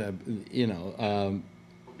it. You know.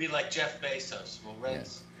 We'll be like Jeff Bezos. We'll rent.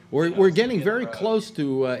 Yeah. We're getting very close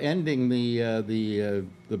to ending the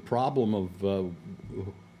problem of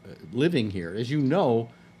living here. As you know,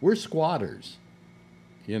 we're squatters.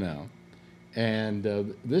 You know, and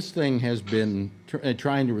this thing has been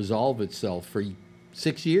trying to resolve itself for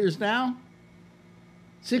 6 years now.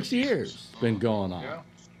 6 years it's been going on. Yeah.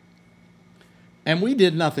 And we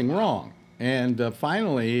did nothing wrong. And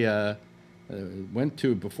finally, went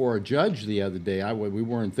to before a judge the other day. We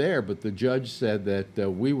weren't there, but the judge said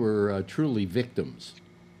that we were truly victims.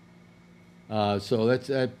 So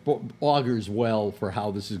that augurs well for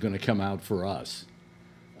how this is going to come out for us.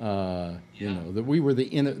 You know, that we were the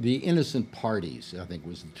innocent parties, I think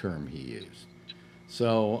was the term he used.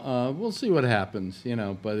 So we'll see what happens, you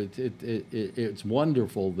know. But it's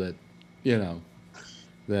wonderful that, you know,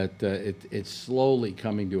 that it's slowly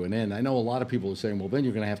coming to an end. I know a lot of people are saying, well, then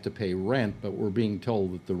you're going to have to pay rent, but we're being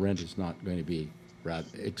told that the rent is not going to be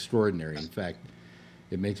extraordinary. In fact,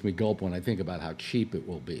 it makes me gulp when I think about how cheap it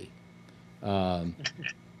will be.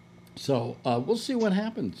 So we'll see what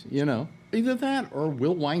happens, you know. Either that or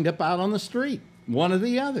we'll wind up out on the street, one or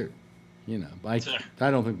the other. You know, I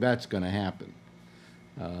don't think that's going to happen.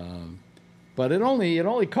 But it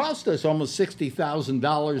only cost us almost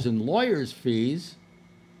 $60,000 in lawyers' fees.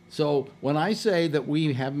 So when I say that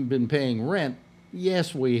we haven't been paying rent,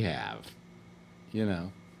 yes, we have. You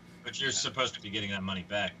know. But you're supposed to be getting that money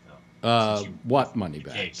back, though. What money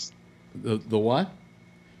back? Case. The what?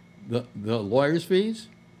 The lawyers' fees?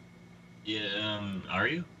 Yeah. Are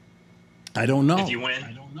you? I don't know. If you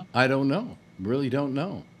win, I don't know. Really don't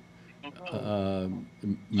know.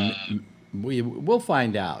 We'll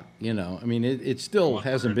find out. You know. I mean, it still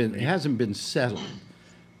hasn't been settled,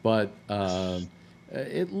 but.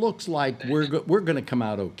 It looks like we're going to come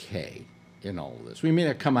out okay in all of this. We may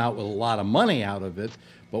not come out with a lot of money out of it,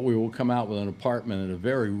 but we will come out with an apartment at a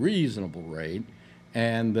very reasonable rate,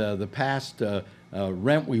 and the past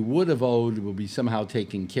rent we would have owed will be somehow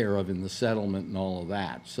taken care of in the settlement and all of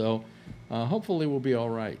that. So hopefully we'll be all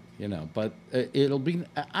right, you know. But it'll be.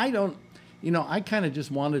 I don't, you know. I kind of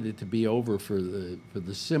just wanted it to be over for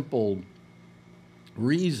the simple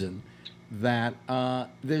reason that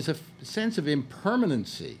there's a sense of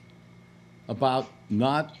impermanency about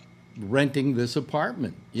not renting this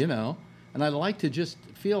apartment, you know. And I'd like to just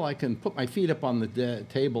feel I can put my feet up on the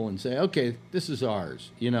table and say, okay, this is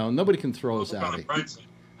ours. You know, nobody can throw us out.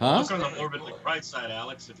 Huh? Look on the morbidly bright side,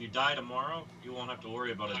 Alex. If you die tomorrow, you won't have to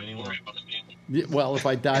worry about it anymore. Well, if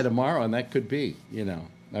I die tomorrow, and that could be, you know.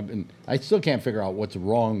 I still can't figure out what's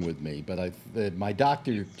wrong with me, but my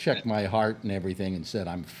doctor checked my heart and everything and said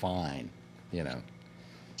I'm fine. You know,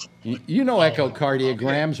 you know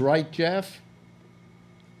echocardiograms, right, Jeff?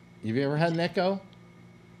 Have you ever had an echo?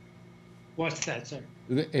 What's that, sir?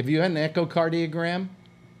 Have you had an echocardiogram?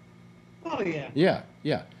 Oh yeah. Yeah,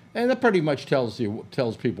 yeah, and that pretty much tells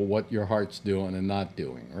people what your heart's doing and not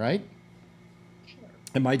doing, right? Sure.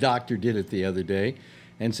 And my doctor did it the other day,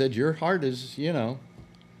 and said your heart is, you know.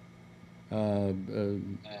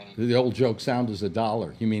 The old joke, sound is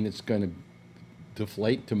 $1. You mean it's going to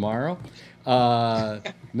deflate tomorrow?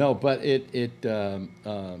 No, but you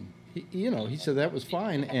know, he said that was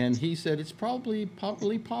fine, and he said it's probably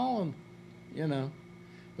pollen, you know.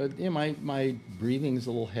 But you know, my breathing's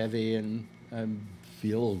a little heavy, and I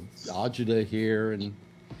feel agita here, and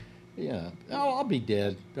yeah, I'll be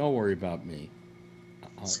dead. Don't worry about me.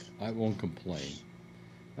 I won't complain.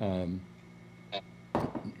 But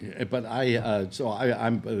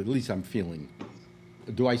I'm at least I'm feeling.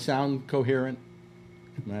 Do I sound coherent?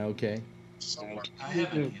 Am I okay? Somewhat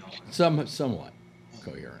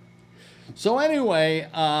coherent. So anyway,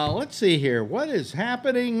 let's see here. What is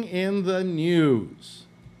happening in the news?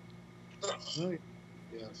 Yes,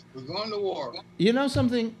 we're going to war. You know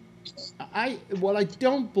something? What I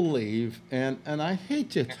don't believe, and I hate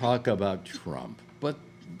to talk about Trump, but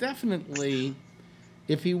definitely,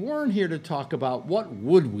 if he weren't here to talk about, what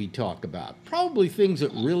would we talk about? Probably things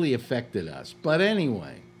that really affected us. But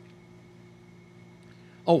anyway.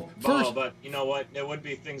 Oh, first. But you know what? There would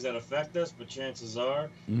be things that affect us, but chances are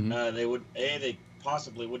they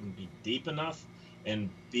possibly wouldn't be deep enough, and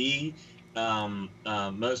B,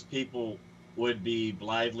 most people would be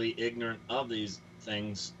blithely ignorant of these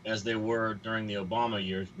things as they were during the Obama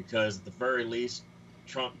years, because at the very least,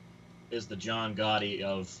 Trump is the John Gotti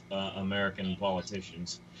of American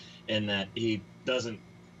politicians, in that he doesn't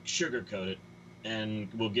sugarcoat it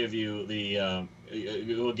and will give you the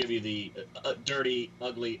dirty,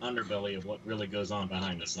 ugly underbelly of what really goes on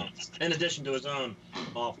behind the scenes, in addition to his own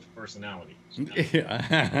off personality.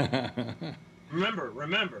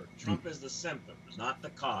 Remember, Trump is the symptom, not the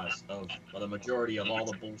cause of the majority of all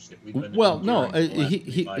the bullshit we've been. Well, no,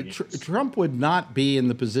 Trump would not be in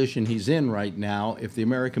the position he's in right now if the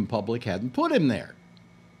American public hadn't put him there.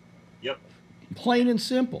 Yep. Plain and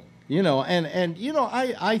simple. You know, and you know,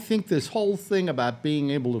 I think this whole thing about being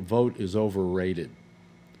able to vote is overrated.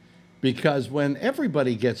 Because when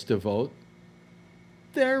everybody gets to vote,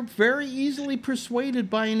 they're very easily persuaded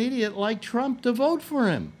by an idiot like Trump to vote for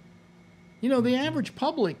him. You know, the average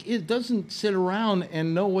public, it doesn't sit around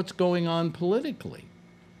and know what's going on politically.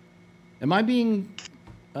 Am I being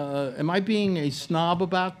a snob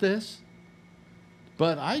about this?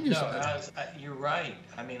 But I just... No, you're right.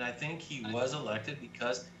 I mean, I think he was elected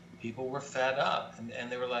because people were fed up,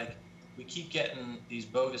 and they were like, we keep getting these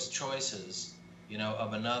bogus choices, you know,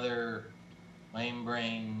 of another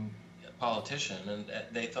lame-brain politician, and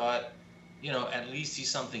they thought, you know, at least he's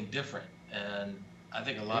something different. And I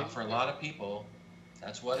think for a lot of people,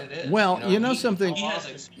 that's what it is. Well, you know something.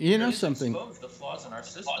 You know something. The flaws in our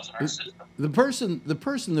system. The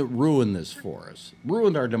person that ruined this for us,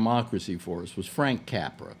 ruined our democracy for us, was Frank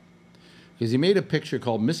Capra, because he made a picture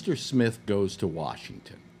called "Mr. Smith Goes to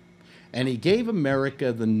Washington," and he gave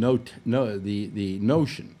America the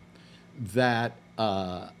notion that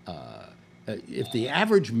if the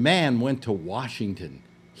average man went to Washington,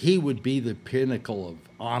 he would be the pinnacle of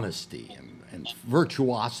honesty and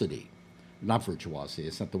virtuosity. Not virtuosity,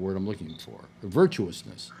 it's not the word I'm looking for.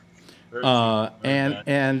 Virtuousness.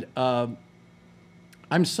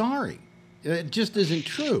 I'm sorry. It just isn't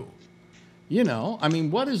true. You know, I mean,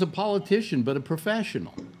 what is a politician but a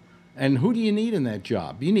professional? And who do you need in that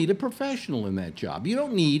job? You need a professional in that job. You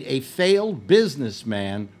don't need a failed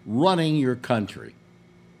businessman running your country.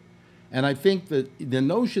 And I think that the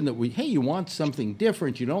notion that hey, you want something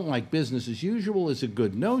different, you don't like business as usual, is a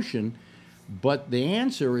good notion. But the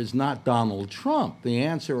answer is not Donald Trump. The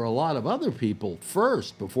answer are a lot of other people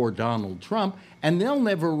first before Donald Trump, and they'll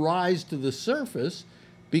never rise to the surface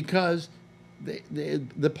because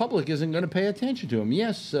the public isn't going to pay attention to them.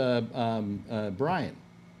 Yes, Brian.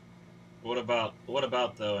 What about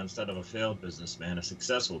though, instead of a failed businessman, a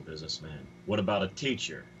successful businessman? What about a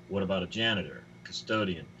teacher? What about a janitor,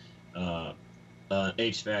 custodian, an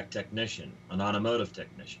HVAC technician, an automotive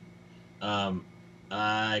technician?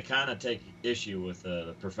 I kind of take issue with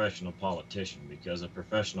the professional politician, because a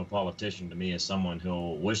professional politician to me is someone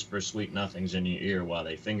who'll whisper sweet nothings in your ear while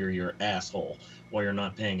they finger your asshole while you're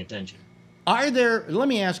not paying attention. Let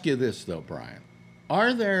me ask you this though, Brian.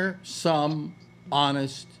 Are there some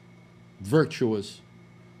honest, virtuous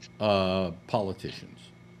politicians?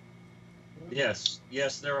 Yes,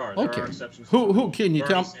 there are. Okay. There are exceptions. Who can you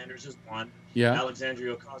tell? Bernie Sanders is one. Yeah.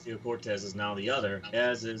 Alexandria Ocasio-Cortez is now the other,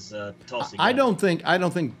 as is Tulsi. I don't think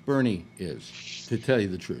Bernie is, to tell you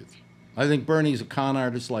the truth. I think Bernie's a con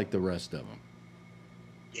artist like the rest of them.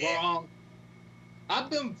 Well, I've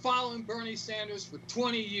been following Bernie Sanders for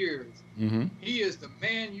 20 years. Mm-hmm. He is the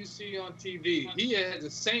man you see on TV. He had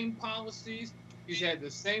the same policies. He's had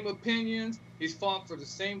the same opinions. He's fought for the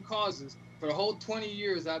same causes for the whole 20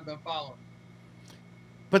 years I've been following.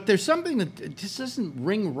 But there's something that just doesn't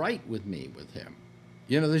ring right with me with him.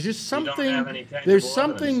 You know, there's just something. There's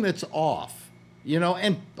something that's off. You know,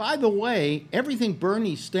 and by the way, everything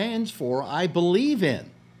Bernie stands for, I believe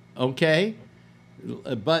in. Okay,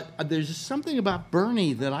 but there's just something about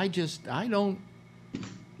Bernie that I don't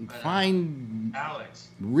find Alex,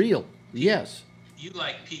 real. Yes. You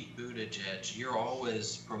like Pete Buttigieg. You're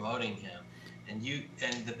always promoting him, and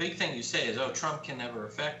the big thing you say is, "Oh, Trump can never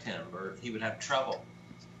affect him, or he would have trouble."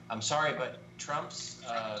 I'm sorry, but Trump's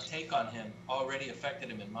take on him already affected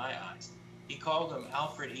him in my eyes. He called him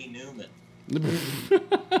Alfred E. Newman.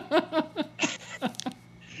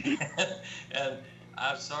 And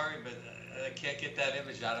I'm sorry, but I can't get that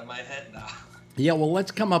image out of my head now. Yeah, well,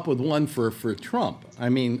 let's come up with one for Trump. I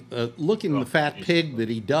mean, looking the fat pig that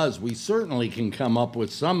he does, we certainly can come up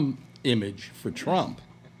with some image for Trump.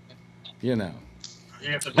 You know.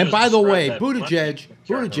 And by the way, Buttigieg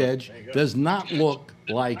does not look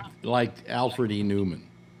like Alfred E. Newman.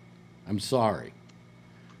 I'm sorry.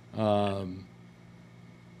 What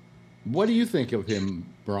do you think of him,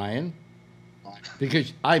 Brian?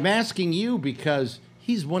 Because I'm asking you because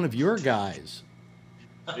he's one of your guys.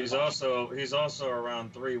 He's also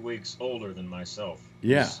around 3 weeks older than myself.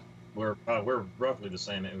 Yeah. We're roughly the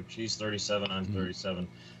same age. He's 37. I'm 37.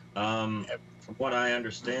 From what I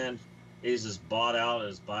understand, he's as bought out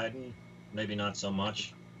as Biden. Maybe not so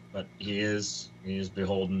much, but he is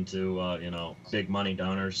beholden to big money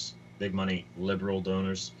donors, big money liberal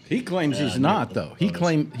donors. He claims he's not, though. He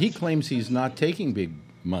claims he's not taking big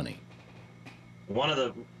money.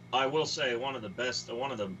 I will say one of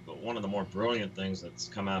the more brilliant things that's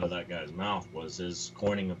come out of that guy's mouth was his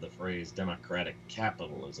coining of the phrase democratic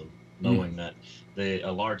capitalism, knowing that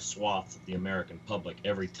a large swath of the American public,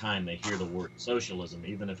 every time they hear the word socialism,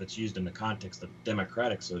 even if it's used in the context of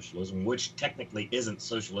democratic socialism, which technically isn't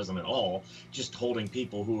socialism at all, just holding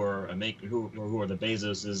people who are the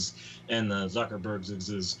Bezoses and the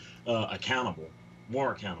Zuckerbergs accountable.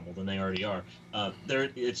 More accountable than they already are.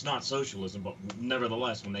 It's not socialism, but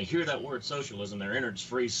nevertheless, when they hear that word socialism, their innards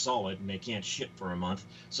freeze solid and they can't shit for a month.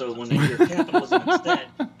 So when they hear capitalism instead,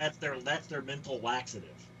 that's their mental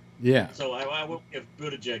laxative. Yeah. So I will give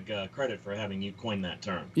Buttigieg credit for having you coin that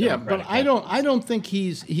term. Yeah, but I don't think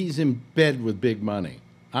he's in bed with big money.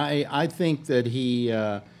 I think that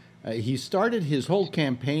he started his whole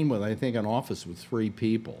campaign with, I think, an office with 3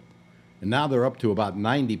 people. And now they're up to about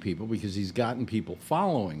 90 people because he's gotten people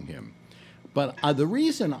following him. But the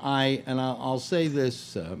reason I'll say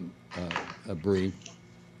this, Bree,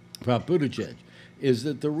 about Buttigieg, is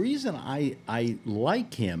that the reason I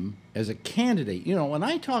like him as a candidate, when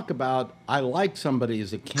I talk about I like somebody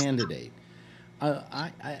as a candidate,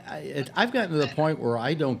 I've gotten to the point where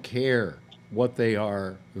I don't care what they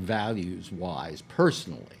are values-wise,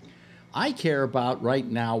 personally. I care about right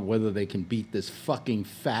now whether they can beat this fucking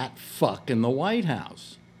fat fuck in the White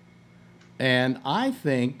House. And I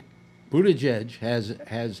think Buttigieg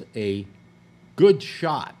has a good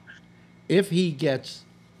shot if he gets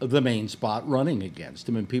the main spot running against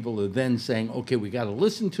him, and people are then saying, okay, we got to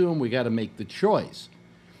listen to him, we got to make the choice.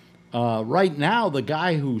 Right now, the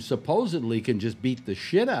guy who supposedly can just beat the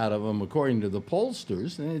shit out of him, according to the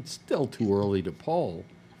pollsters, and it's still too early to poll,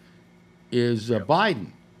 is Biden,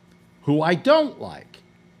 who I don't like.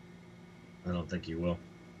 I don't think he will.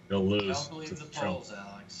 He'll lose. I don't believe the polls,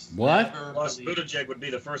 Alex. What? Plus, Buttigieg would be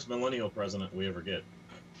the first millennial president we ever get.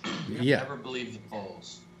 Yeah. Never believe the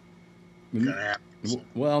polls.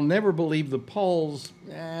 Well, never believe the polls.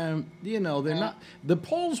 They're not. The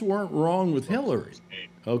polls weren't wrong with Hillary.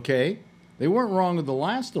 Okay, they weren't wrong with the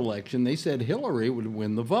last election. They said Hillary would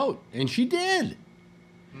win the vote, and she did.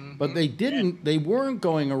 But they didn't. They weren't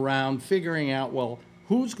going around figuring out, well,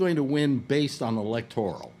 who's going to win based on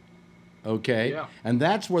electoral. Okay, and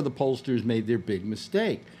that's where the pollsters made their big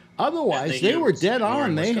mistake. Otherwise, they were dead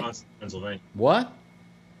on. Pennsylvania. What?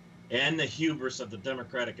 And the hubris of the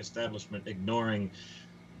Democratic establishment ignoring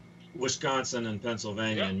Wisconsin and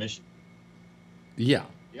Pennsylvania and Michigan. Yeah.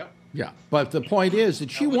 Yeah. But the point is that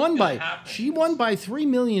she won by 3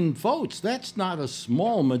 million votes. That's not a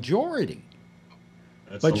small majority.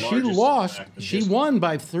 But she won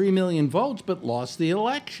by 3 million votes, but lost the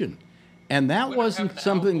election. And that wasn't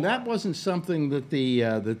something that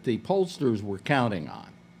the pollsters were counting on,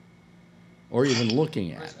 or even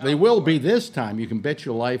looking at. They will be this time. You can bet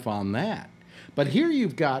your life on that. But here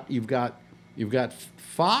you've got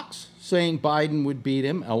Fox saying Biden would beat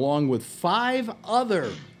him, along with 5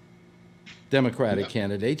 other Democratic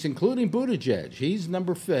candidates, including Buttigieg. He's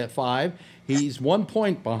number 5. He's 1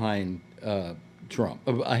 point behind Trump,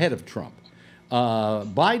 ahead of Trump.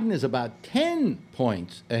 Biden is about 10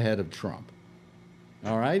 points ahead of Trump.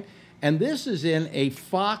 All right? And this is in a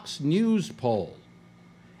Fox News poll.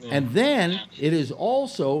 And then it is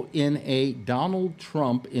also in a Donald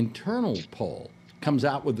Trump internal poll. Comes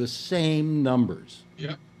out with the same numbers.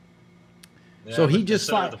 Yeah. So he just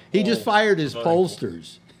fired his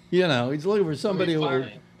pollsters. He's looking for somebody who will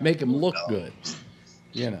make him look good.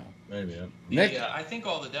 Maybe. I think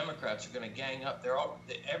all the Democrats are going to gang up.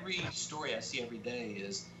 Every story I see every day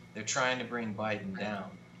is they're trying to bring Biden down.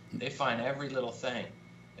 They find every little thing.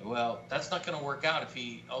 Well, that's not going to work out if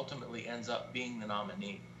he ultimately ends up being the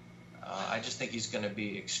nominee. I just think he's going to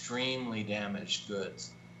be extremely damaged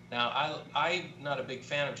goods. Now, I'm not a big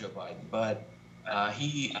fan of Joe Biden, but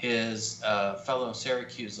he is a fellow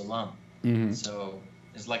Syracuse alum. So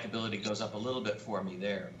his likability goes up a little bit for me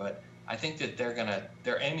there. But I think that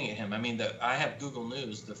they're aiming at him. I mean, I have Google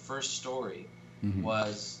News. The first story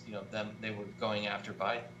was, they were going after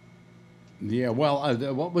Biden. Yeah, well,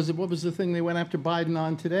 what was the thing they went after Biden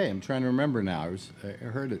on today? I'm trying to remember now. I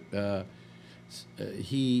heard it.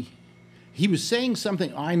 He was saying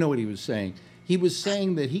something. I know what he was saying. he was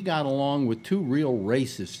saying that he got along with two real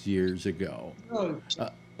racists years ago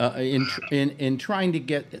in trying to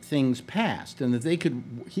get things passed, and that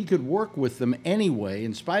he could work with them anyway,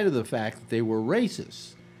 in spite of the fact that they were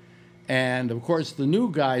racists. And of course, the new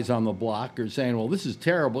guys on the block are saying, well, this is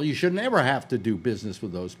terrible. You should never have to do business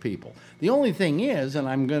with those people. The only thing is, and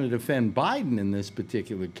I'm going to defend Biden in this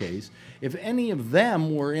particular case, if any of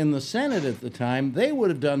them were in the Senate at the time, they would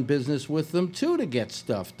have done business with them too to get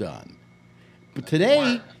stuff done. But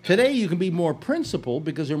today you can be more principled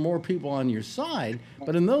because there are more people on your side.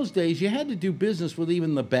 But in those days, you had to do business with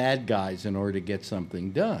even the bad guys in order to get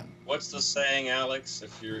something done. What's the saying, Alex?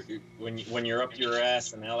 If when you're up your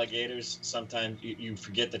ass in alligators, sometimes you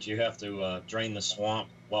forget that you have to drain the swamp.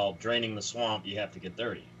 While draining the swamp, you have to get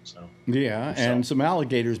dirty. So yeah, and some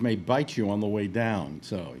alligators may bite you on the way down.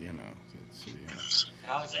 So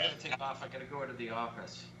Alex, I gotta take off. I gotta go to the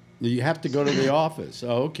office. You have to go to the office.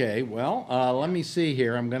 Okay. Well, let me see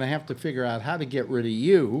here. I'm going to have to figure out how to get rid of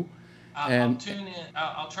you. I'll tune in.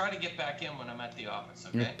 I'll try to get back in when I'm at the office.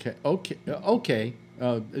 Okay. Okay.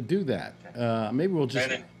 Do that. Okay. Maybe we'll just.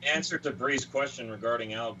 And in answer to Bree's question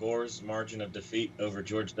regarding Al Gore's margin of defeat over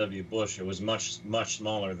George W. Bush, it was much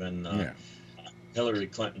smaller than Hillary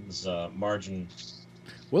Clinton's margin.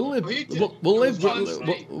 We'll live. We'll leave.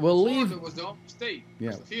 Florida was the only state.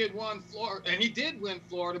 Yeah. If he had won Florida, and he did win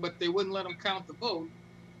Florida, but they wouldn't let him count the vote,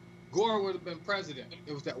 Gore would have been president.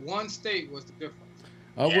 It was that one state was the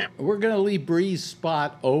difference. We're going to leave Bree's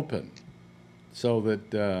spot open, so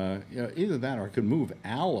that either that or I could move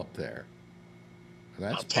Al up there.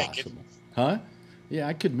 That's possible, huh? Yeah,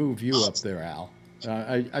 I could move you up there, Al.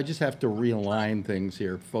 I just have to realign things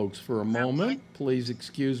here, folks, for a moment. Please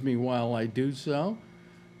excuse me while I do so.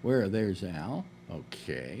 There's Al.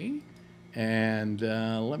 Okay. And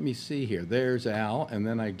let me see here. There's Al. And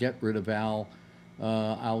then I get rid of Al.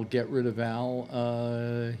 I'll get rid of Al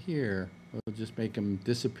here. We'll just make him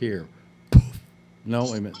disappear. Poof. No,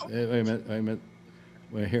 wait a minute.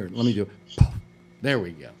 Wait, here, let me do it. Poof. There we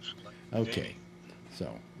go. Okay.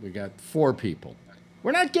 So we got 4 people.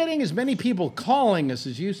 We're not getting as many people calling us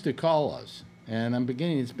as used to call us. And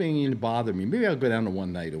it's beginning to bother me. Maybe I'll go down to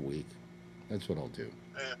one night a week. That's what I'll do.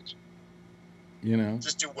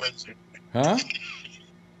 Just do Wednesday. Huh?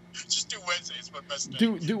 Just do Wednesday. It's my best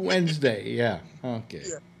day. Do Wednesday, yeah. Okay.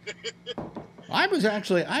 Yeah. I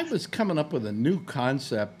was coming up with a new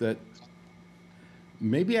concept that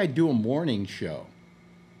maybe I'd do a morning show.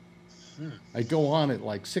 I'd go on at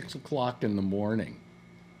like 6 o'clock in the morning,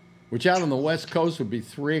 which out on the West Coast would be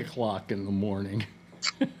 3 o'clock in the morning.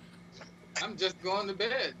 I'm just going to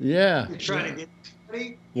bed. Yeah. You're trying to get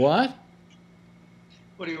nobody? What?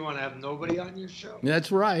 What do you want to have nobody on your show?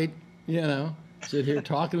 That's right. Sit here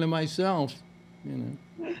talking to myself.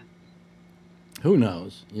 Who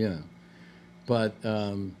knows? But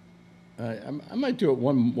I might do it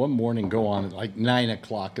one morning. Go on at like 9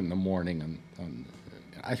 o'clock in the morning.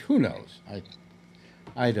 Who knows?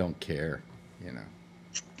 I don't care.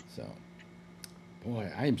 So,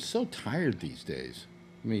 boy, I am so tired these days.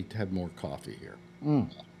 Let me have more coffee here.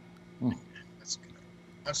 That's good.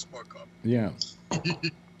 Have some more coffee. Yeah.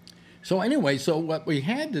 So anyway, what we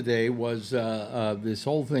had today was this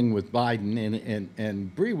whole thing with Biden,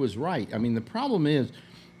 and Bree was right. I mean, the problem is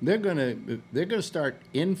they're gonna start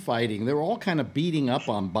infighting. They're all kind of beating up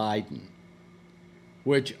on Biden,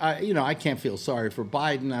 which I can't feel sorry for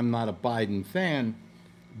Biden. I'm not a Biden fan,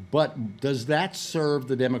 but does that serve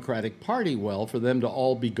the Democratic Party well for them to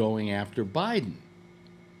all be going after Biden?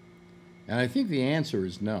 And I think the answer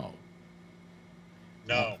is no.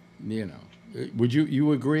 No. Would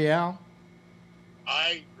you agree, Al?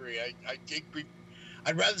 I agree. I agree.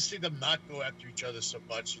 I'd rather see them not go after each other so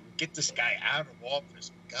much and get this guy out of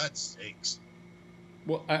office. For God's sakes.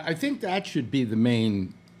 Well, I think that should be the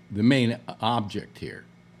main object here.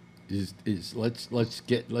 Is let's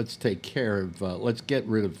take care of let's get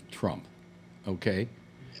rid of Trump. Okay,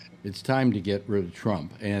 it's time to get rid of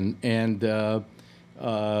Trump, and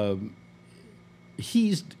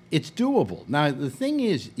it's doable. Now, the thing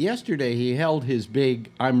is, yesterday he held his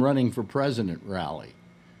big "I'm running for president" rally.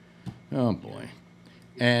 Oh boy.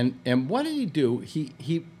 And what did he do?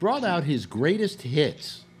 He brought out his greatest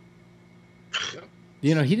hits.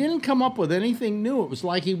 He didn't come up with anything new. It was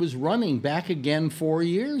like he was running back again 4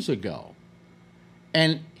 years ago.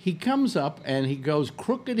 And he comes up and he goes,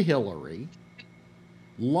 "Crooked Hillary,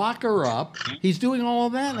 lock her up." He's doing all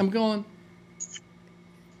of that. I'm going,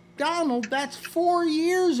 Donald, that's 4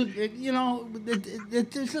 years ago.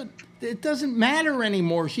 It doesn't matter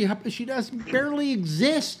anymore. She doesn't barely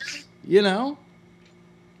exist,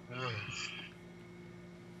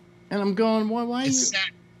 And I'm going, why are you?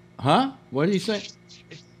 Huh? What do you say?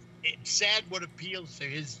 It's sad what appeals to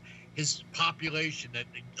his population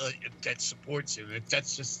that supports him.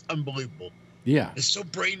 That's just unbelievable. Yeah. It's so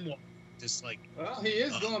brainwashed. Just like. Well, he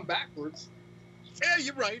is going backwards. Yeah,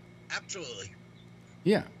 you're right. Absolutely.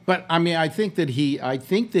 Yeah, but I mean, I think that he's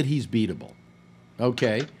beatable.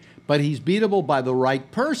 Okay, but he's beatable by the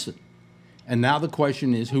right person. And now the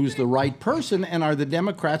question is, who's the right person, and are the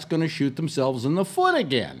Democrats going to shoot themselves in the foot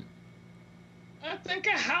again? I think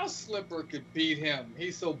a house slipper could beat him.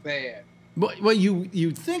 He's so bad. Well,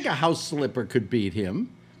 you'd think a house slipper could beat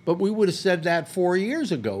him, but we would have said that 4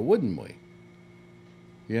 years ago, wouldn't we?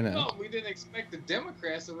 You know. No, we didn't expect the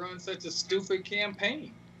Democrats to run such a stupid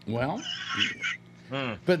campaign. Well,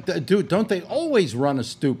 but dude, don't they always run a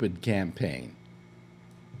stupid campaign?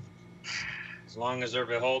 As long as they're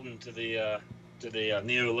beholden to the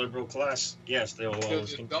neoliberal class, yes, they will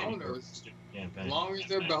always continue donors. Campaign. As long as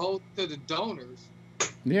they're beholden to the donors.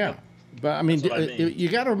 Yeah, but I mean, you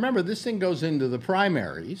got to remember this thing goes into the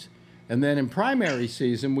primaries, and then in primary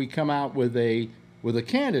season we come out with a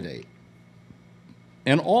candidate,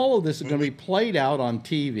 and all of this is going to be played out on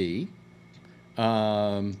TV.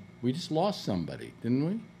 We just lost somebody, didn't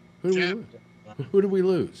we? Who did we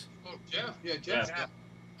lose? Oh, Jeff. Yeah, Jeff. Yeah.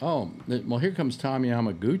 Oh, well, here comes Tom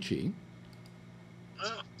Yamaguchi.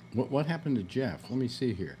 What happened to Jeff? Let me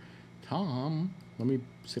see here. Tom, let me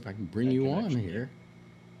see if I can bring you on here.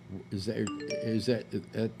 Is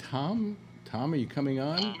that Tom? Tom, are you coming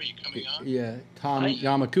on? Yeah, Tom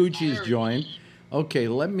Yamaguchi's joined. Okay,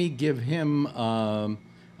 let me give him, I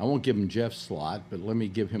won't give him Jeff's slot, but let me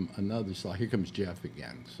give him another slot. Here comes Jeff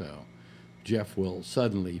again. So Jeff will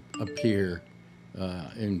suddenly appear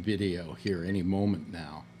in video here any moment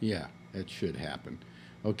now. Yeah, that should happen.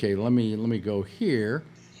 Okay, let me go here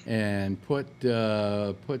and put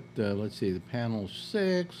let's see, the panel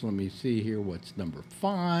 6. Let me see here what's number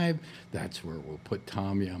 5. That's where we'll put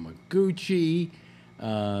Tom Yamaguchi.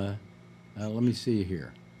 Let me see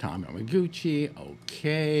here. Tom Yamaguchi.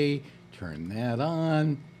 Okay, turn that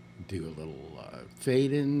on. Do a little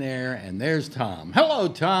fade in there, and there's Tom. Hello,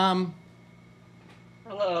 Tom.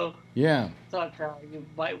 Hello. Yeah. Thought you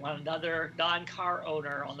might want another non-car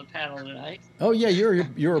owner on the panel tonight. Oh yeah,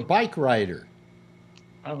 you're a bike rider.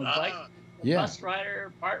 I'm a bus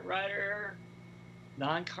rider, BART rider,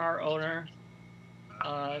 non-car owner.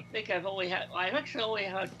 I think I've actually only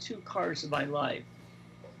had 2 cars in my life,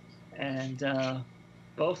 and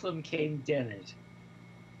both of them came dented,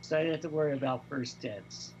 so I didn't have to worry about first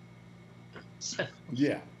dents.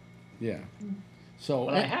 Yeah. So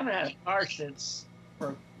but I haven't had a car since for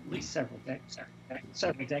at least several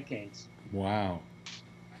decades. Wow.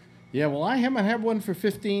 Yeah, well, I haven't had one for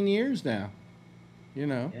 15 years now. You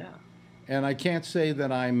know. Yeah. And I can't say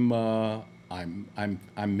that I'm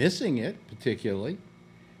missing it particularly.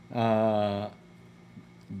 But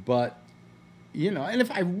you know, and if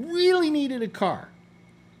I really needed a car,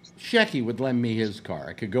 Shecky would lend me his car.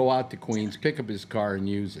 I could go out to Queens, pick up his car, and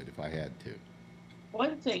use it if I had to.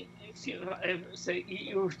 One thing,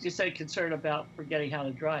 you said concerned about forgetting how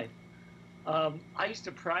to drive. I used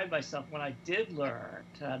to pride myself when I did learn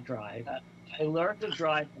to drive. I learned to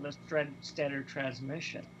drive with a standard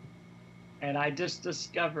transmission, and I just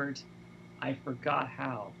discovered I forgot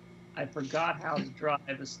how. I forgot how to drive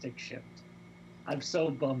a stick shift. I'm so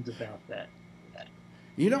bummed about that.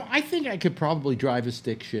 You know, I think I could probably drive a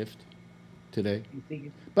stick shift today. You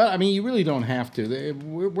think but, I mean, you really don't have to.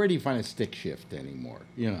 Where do you find a stick shift anymore?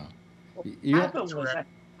 You know. What happened was a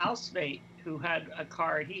housemate who had a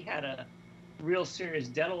car, and he had a real serious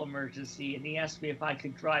dental emergency, and he asked me if I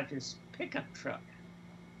could drive his pickup truck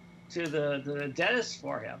to the dentist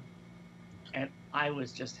for him. And I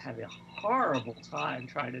was just having a horrible time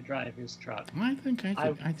trying to drive his truck. I think I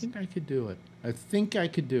could do it. I think I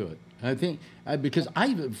could do it. I think because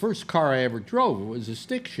the first car I ever drove was a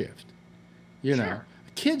stick shift. You know,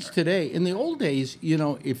 kids today, in the old days, you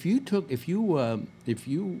know,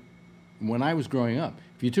 when I was growing up,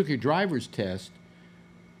 if you took your driver's test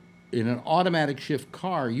in an automatic shift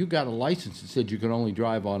car, you got a license that said you could only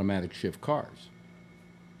drive automatic shift cars.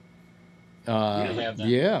 They have that.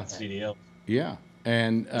 Yeah. CDL. Yeah.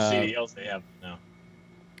 And CDLs they have now.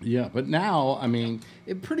 Yeah, but now, I mean,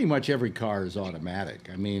 pretty much every car is automatic.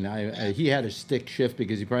 I mean, he had a stick shift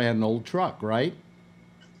because he probably had an old truck, right?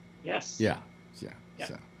 Yes. Yeah.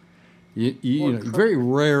 So you know, very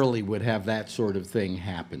rarely would have that sort of thing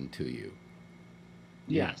happen to you.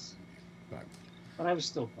 Yes. But I was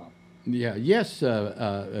still bummed. Yeah. Yes, Al.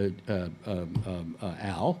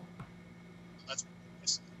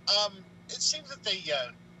 It seems that they,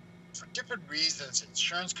 for different reasons,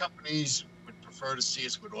 insurance companies would prefer to see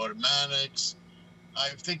us with automatics. I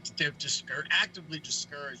think that they've actively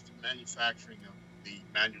discouraged the manufacturing of the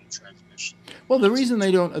manual transmission. Well, the reason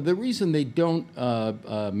they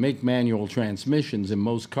don't make manual transmissions in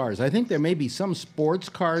most cars, I think there may be some sports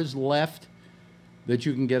cars left that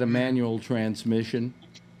you can get a manual transmission.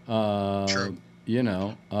 True. You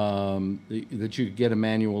know, that you could get a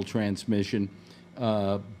manual transmission,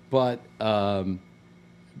 but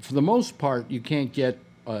for the most part, you can't get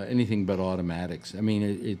anything but automatics. I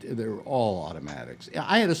mean, they're all automatics.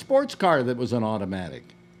 I had a sports car that was an automatic.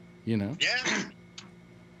 You know. Yeah.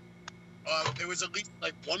 There was at least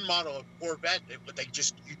like one model of Corvette, but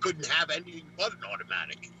you couldn't have anything but an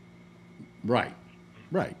automatic. Right.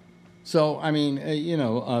 Right. So I mean, you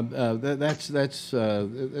know, that's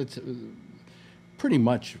pretty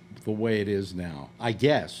much the way it is now, I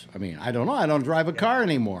guess. I mean, I don't know. I don't drive a car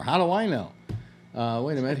anymore. How do I know?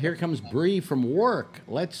 Wait a minute. Here comes Bree from work.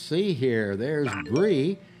 Let's see here. There's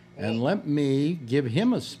Bree. And let me give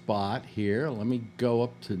him a spot here. Let me go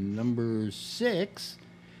up to number 6.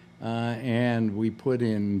 And we put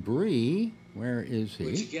in Bree. Where is he?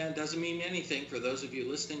 Which, again, doesn't mean anything for those of you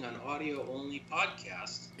listening on audio-only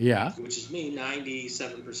podcasts. Yeah. Which is me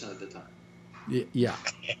 97% of the time. Yeah.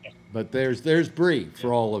 But there's Bree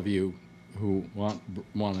for all of you who want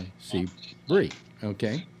to see Bree.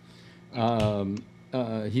 Okay.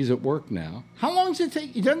 He's at work now. How long does it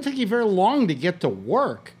take? It doesn't take you very long to get to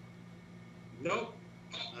work. Nope.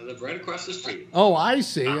 I live right across the street. Oh, I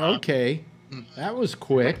see. Okay. That was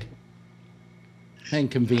quick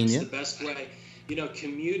and convenient. It's the best way. You know,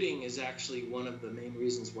 commuting is actually one of the main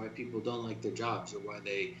reasons why people don't like their jobs, or why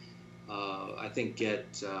they, I think,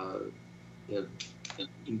 get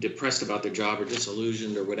depressed about their job or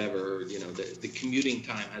disillusioned or whatever. You know, the commuting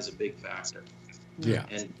time has a big factor. Yeah.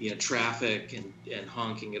 And, you know, traffic and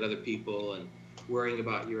honking at other people and worrying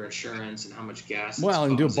about your insurance and how much gas it's Well,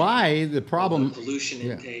 in causing. Dubai, the problem... The pollution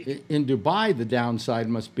intake. In Dubai, the downside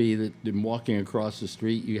must be that in walking across the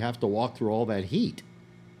street, you have to walk through all that heat.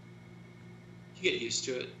 You get used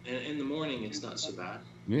to it. And in the morning, it's not so bad.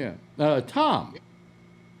 Yeah. Tom.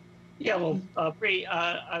 Yeah, well, Bree,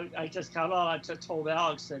 I just got on. I told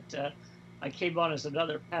Alex that I came on as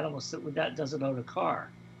another panelist that doesn't own a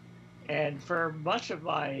car. And for much of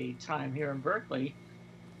my time here in Berkeley,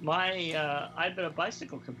 I've been a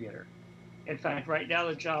bicycle commuter. In fact, right now,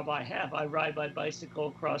 the job I have, I ride my bicycle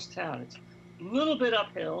across town. It's a little bit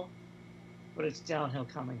uphill, but it's downhill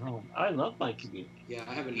coming home. I love my commute. Yeah,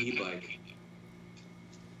 I have an e-bike.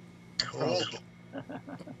 Cool.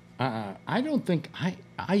 I don't think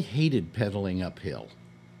I hated pedaling uphill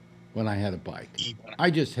when I had a bike. I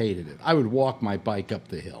just hated it. I would walk my bike up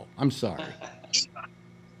the hill. I'm sorry.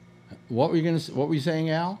 What were you saying,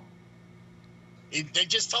 Al? They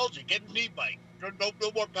just told you, get an e-bike. No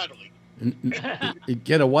more pedaling.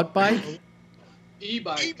 Get a what bike?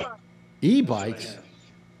 E-bike. E-bikes?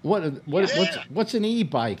 What's an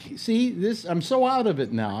e-bike? See, this I'm so out of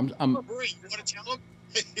it now. I'm Bree, you want to tell them?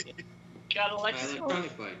 Got An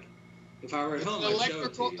electronic bike. If I were at home, I'd show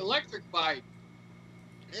it to you. Electric bike.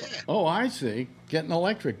 Yeah. Oh, I see. Get an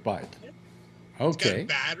electric bike. Okay. It's got a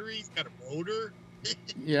battery, it's got a motor.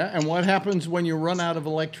 Yeah, and what happens when you run out of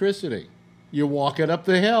electricity? You walk it up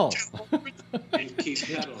the hill. And keep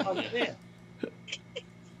pedaling.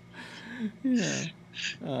 Yeah.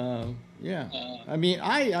 Yeah. I mean,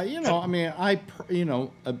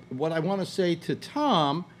 what I want to say to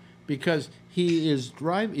Tom, because he's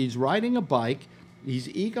riding a bike, he's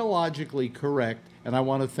ecologically correct, and I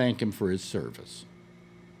want to thank him for his service.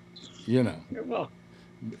 You know. You're welcome.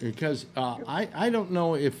 Because I don't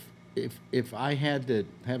know if I had to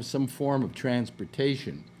have some form of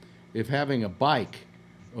transportation, if having a bike,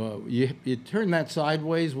 you turn that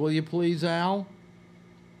sideways, will you please, Al?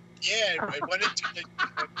 Yeah, I went into the...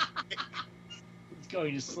 He's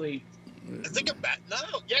going to sleep. I think about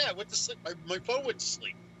I went to sleep. My phone went to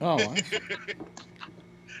sleep. Oh.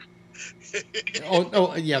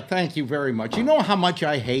 Oh, yeah, thank you very much. You know how much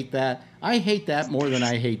I hate that? I hate that more than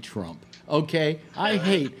I hate Trump. Okay? I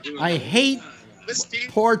hate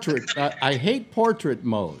portrait. I hate portrait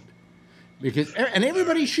mode. And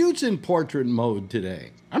everybody shoots in portrait mode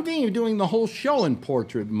today. I'm thinking of doing the whole show in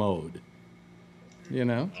portrait mode. You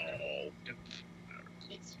know?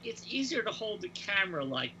 It's easier to hold the camera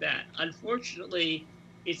like that. Unfortunately,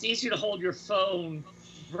 it's easier to hold your phone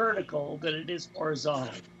vertical than it is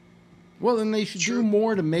horizontal. Well, then they should do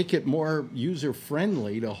more to make it more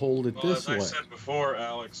user-friendly to hold it this way. As I said before,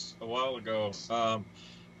 Alex, a while ago,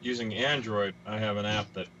 using Android, I have an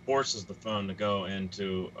app that forces the phone to go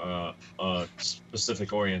into a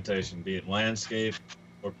specific orientation, be it landscape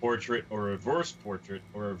or portrait or reverse portrait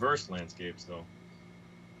or reverse landscape. So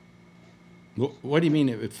What do you mean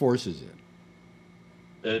it forces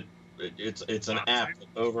it? It's an app that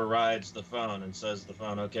overrides the phone and says to the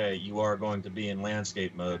phone, okay, you are going to be in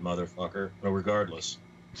landscape mode, motherfucker, regardless.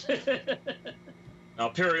 Now,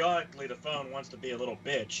 periodically, the phone wants to be a little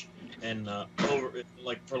bitch, and for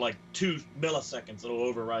 2 milliseconds, it'll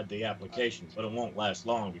override the application, but it won't last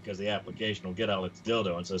long because the application will get out its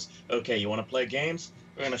dildo and says, okay, you want to play games?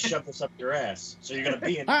 We're going to shove this up your ass. So you're going to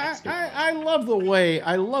be in landscape mode. I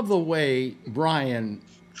love the way Brian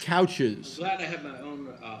couches. I'm glad I have my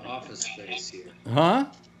own office space here. Huh?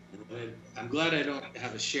 I'm glad I don't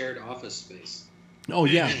have a shared office space. Oh,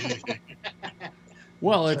 yeah.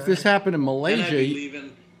 Well, if this happened in Malaysia... Then I'd be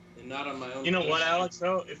leaving and not on my own. You know what, Alex,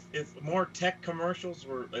 though? If more tech commercials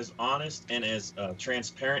were as honest and as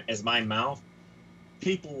transparent as my mouth,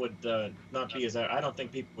 people would not be as... I don't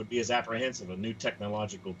think people would be as apprehensive of new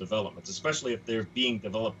technological developments, especially if they're being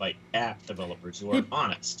developed by app developers who are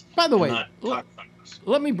honest. By the way, not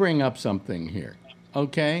let me bring up something here,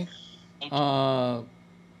 okay? Tonight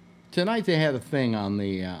they had a thing on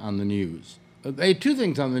the news. They had two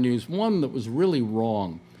things on the news. One that was really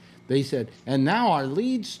wrong. They said, and now our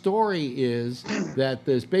lead story is that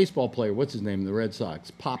this baseball player, what's his name, the Red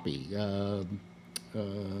Sox, Poppy.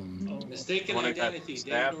 Mistaken identity,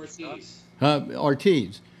 David Ortiz.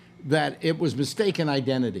 Ortiz. That it was mistaken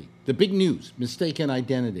identity. The big news, mistaken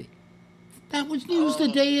identity. That was news the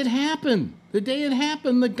day it happened. The day it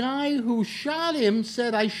happened, the guy who shot him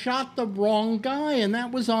said, I shot the wrong guy, and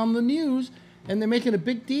that was on the news. And they're making a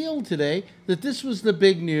big deal today that this was the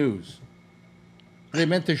big news. They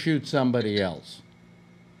meant to shoot somebody else.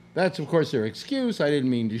 That's, of course, their excuse. I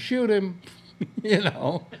didn't mean to shoot him. You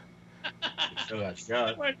know. So got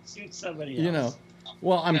shot. Or shoot somebody else. You know.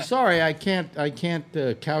 Well, I'm sorry. I can't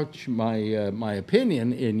couch my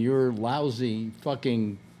opinion in your lousy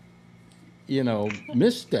fucking,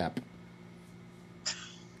 misstep.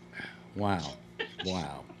 Wow.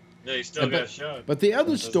 Yeah, he still got shot. But the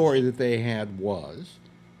other story that they had was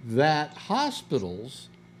that hospitals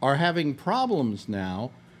are having problems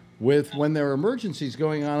now with when there are emergencies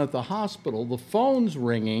going on at the hospital, the phone's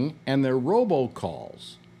ringing and they're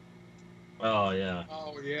robocalls. Oh, yeah.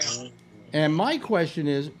 Oh, yeah. And my question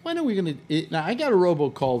is, when are we going to... Now, I got a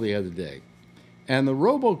robocall the other day, and the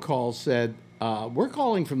robocall said, we're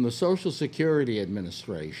calling from the Social Security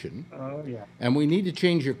Administration. Oh, yeah. And we need to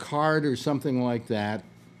change your card or something like that.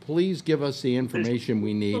 Please give us the information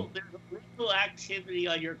we need. There's a legal activity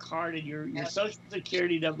on your card, and your Social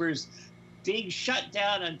Security number is being shut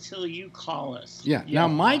down until you call us. Yeah. Now,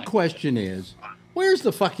 my question is, where's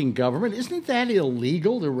the fucking government? Isn't that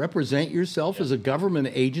illegal to represent yourself as a government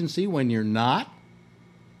agency when you're not?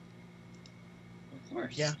 Of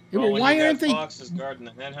course. Yeah. Well, when why you aren't got they... foxes guarding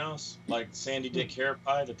the hen house, like Sandy Dick Hair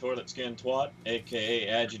Pie, the toilet skin twat, a.k.a.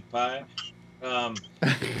 Agid Pie,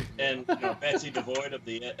 and Betsy DeVoid of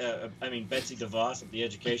the, Betsy DeVos of the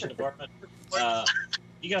Education Department.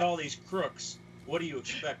 You got all these crooks. What do you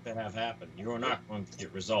expect to have happen? You are not going to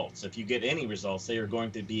get results. If you get any results, they are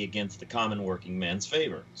going to be against the common working man's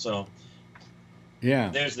favor. So, yeah,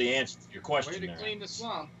 there's the answer to your question. Way to clean the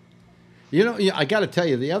slump. I got to tell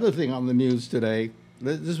you, the other thing on the news today,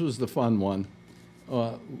 this was the fun one,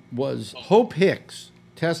 was Hope Hicks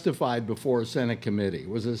testified before a Senate committee.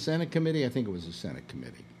 Was it a Senate committee? I think it was a Senate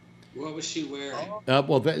committee. What was she wearing?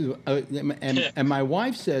 And my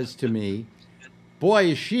wife says to me,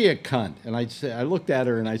 boy, is she a cunt. And I looked at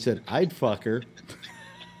her and I said, I'd fuck her.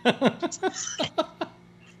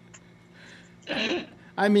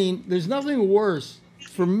 I mean, there's nothing worse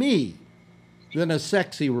for me than a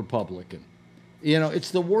sexy Republican.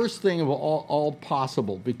 It's the worst thing of all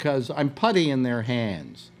possible because I'm putty in their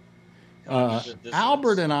hands.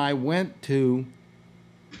 Albert and I went to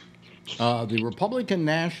the Republican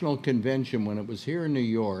National Convention when it was here in New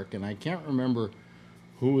York, and I can't remember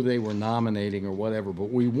who they were nominating or whatever,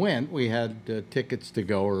 but we went. We had tickets to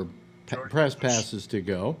go or press passes to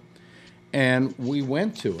go, and we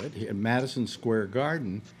went to it at Madison Square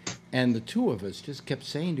Garden, and the two of us just kept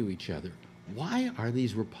saying to each other, why are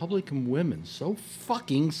these Republican women so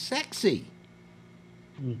fucking sexy?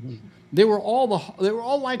 Mm-hmm. They were all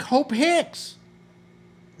like Hope Hicks.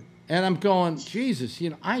 And I'm going, Jesus,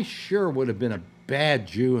 I sure would have been a bad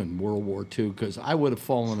Jew in World War II because I would have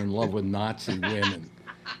fallen in love with Nazi women,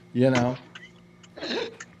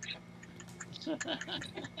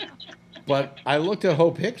 But I looked at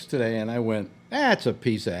Hope Hicks today and I went, that's a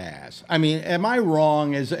piece of ass. I mean, am I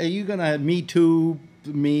wrong? Are you going to Me Too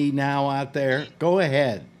me now out there? Go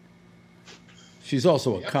ahead. She's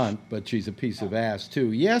also a cunt, but she's a piece of ass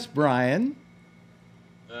too. Yes, Brian?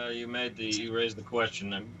 You raised the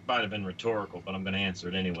question. It might have been rhetorical, but I'm going to answer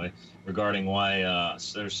it anyway. Regarding why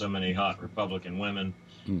there's so many hot Republican women,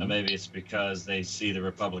 maybe it's because they see the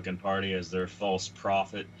Republican Party as their false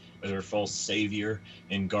prophet, or their false savior,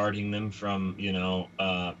 in guarding them from,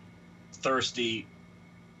 thirsty,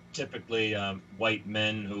 typically white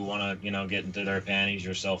men who want to, get into their panties,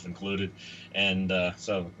 yourself included, and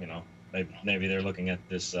so maybe they're looking at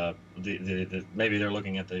this. Maybe they're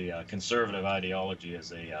looking at the conservative ideology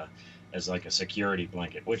as like a security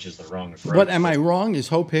blanket, which is the wrong approach. But am I wrong? Is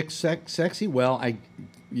Hope Hicks sexy? Well, I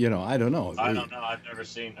don't know. I don't know. I've never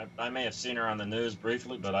seen. I may have seen her on the news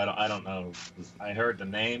briefly, but I don't know. I heard the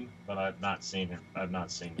name, but I've not seen her. I've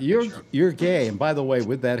not seen her. You're gay, and by the way,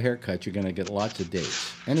 with that haircut, you're going to get lots of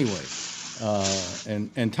dates. Anyway,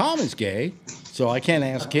 and Tom is gay. So I can't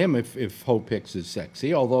ask him if Hope Hicks is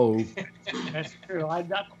sexy, although... That's true. I'm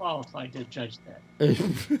not qualified to judge that.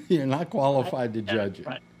 You're not qualified to judge it.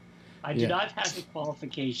 Right. I do not have the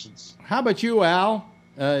qualifications. How about you, Al?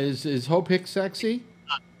 Is Hope Hicks sexy?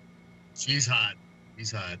 She's hot.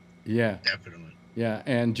 He's hot. Yeah. Definitely. Yeah.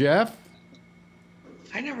 And Jeff?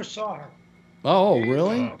 I never saw her. Oh,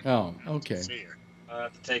 really? Oh, okay. I'll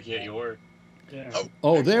have to take you at your word. Yeah.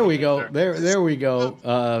 Oh, there we go. There we go.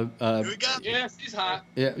 Yes, she's hot.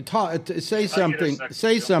 Yeah, say something.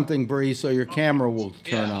 Say something, Bree, so your camera will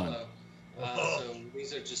turn on. So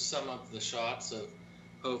these are just some of the shots of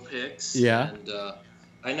Hope Hicks. Yeah. And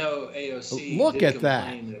I know AOC. Look at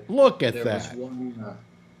that. Look at that.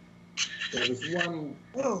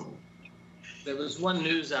 There was one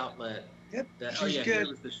news outlet. Yep. Here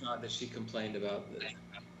was the shot that she complained about. Look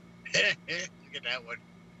at that one.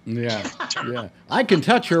 Yeah, yeah. I can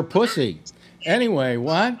touch her pussy. Anyway,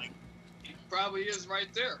 what? He probably is right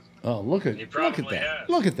there. Oh, look at that. Has.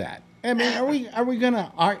 Look at that. I mean, are we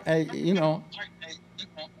gonna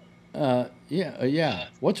yeah.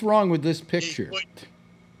 What's wrong with this picture?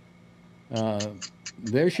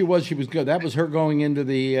 There she was. She was good. That was her going into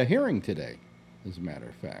the hearing today, as a matter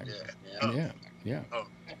of fact. Yeah. Oh.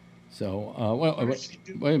 So,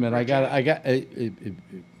 wait a minute. I got.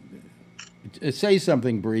 Say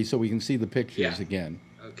something, Bree, so we can see the pictures again.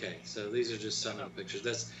 Okay, so these are just some of the pictures.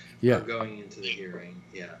 That's her going into the hearing.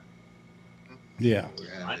 Yeah.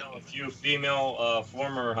 I know a few female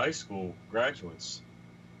former high school graduates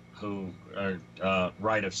who are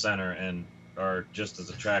right of center and are just as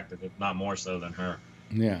attractive, if not more so, than her.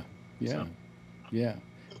 Yeah.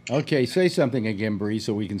 Okay, say something again, Bree,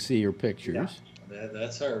 so we can see your pictures. Yeah.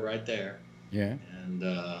 That's her right there. Yeah. And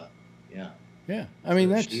Yeah, I mean,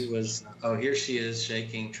 that's... She was... here she is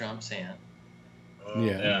shaking Trump's hand.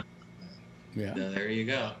 Yeah. There you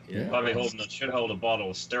go. Yeah. Probably should hold a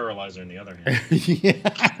bottle of sterilizer in the other hand.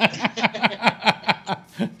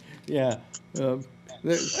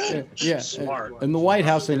 Smart. In the White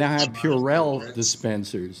House, they now have Purell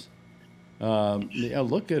dispensers.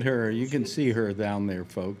 Look at her. You can see her down there,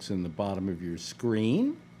 folks, in the bottom of your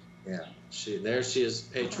screen. Yeah. There she is,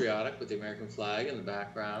 patriotic with the American flag in the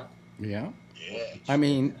background. Yeah. I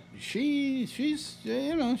mean, she's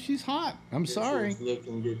hot. I'm sorry.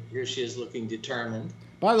 Here she is looking determined.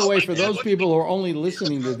 By the way, for those people who are only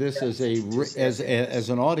listening to this as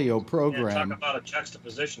an audio program, talk about a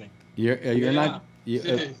juxtapositioning. You're not.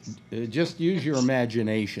 Just use your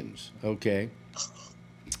imaginations, okay?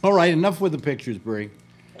 All right, enough with the pictures, Bree.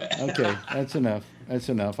 Okay, that's enough. That's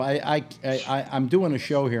enough. I'm doing a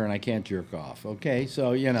show here and I can't jerk off. Okay,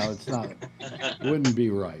 so it's not. Wouldn't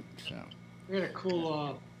be right. So. We had a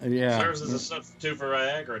cool. Yeah. Serves as a substitute for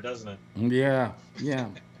Viagra, doesn't it? Yeah.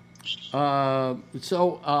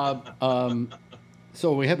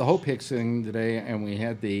 So we had the Hope Hicks thing today, and we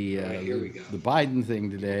had the Biden thing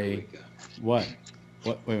today. What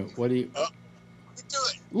do you?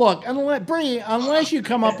 Look, unless you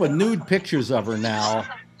come up with nude pictures of her now.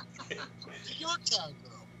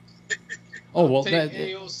 Oh well, take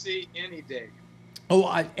AOC any day. Oh,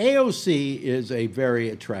 AOC is a very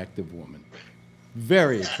attractive woman,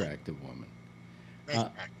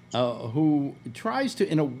 who tries to,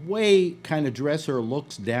 in a way, kind of dress her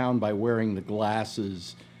looks down by wearing the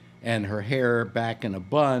glasses and her hair back in a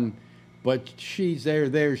bun, but she's there.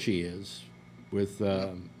 There she is, with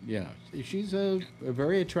she's a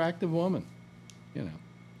very attractive woman.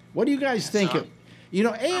 What do you guys think of?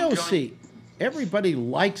 AOC. Everybody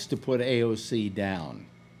likes to put AOC down.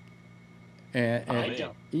 And I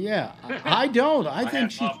don't. Yeah, I don't. I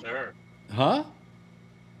think she's... off to her. Huh?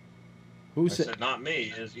 Who I said? said not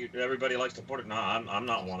me. Everybody likes to put it. No, I'm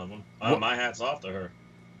not one of them. My hat's off to her.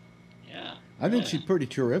 Yeah. I think she's pretty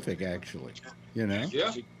terrific, actually.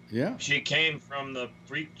 Yeah. Yeah. She came from the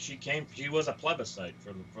She was a plebiscite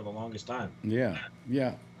for the longest time. Yeah.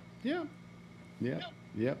 Yeah. Yeah. Yeah.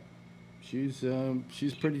 Yep. She's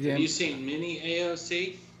pretty damn. Have you seen Mini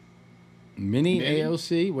AOC? Mini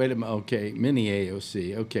AOC? Wait a minute. Okay, Mini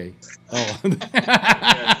AOC. Okay. Oh.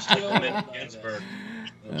 Yeah, just like Minnie Ginsburg.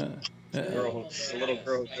 The little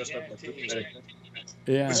girl dressed up like a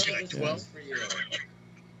Yeah. Was she like 12?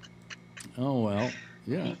 Oh well.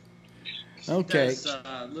 Yeah. She Okay. does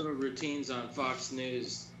little routines on Fox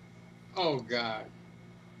News. Oh God.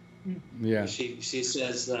 Yeah. She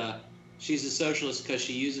says she's a socialist because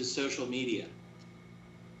she uses social media.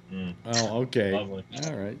 Oh, okay. Lovely.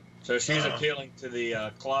 All right. So she's appealing to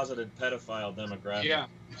the closeted pedophile demographic. Yeah.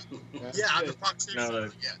 Yeah, the Fox News.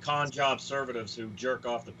 The con job conservatives who jerk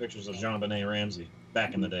off the pictures of Jean-Benet Ramsey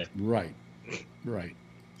back in the day. Right. Right.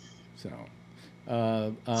 So,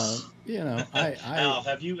 you know, Al,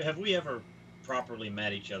 have we ever properly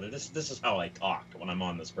met each other? This is how I talk when I'm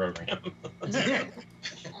on this program.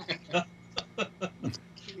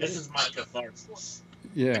 This is my catharsis.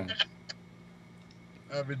 Yeah.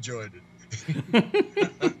 I've enjoyed it.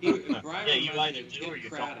 Yeah, you either do or you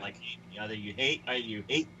don't like me. Either you hate,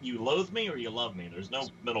 you loathe me, or you love me. There's no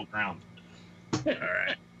middle ground. All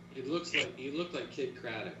right. You look like Kid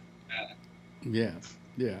Craddock. Yeah.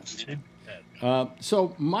 Yeah.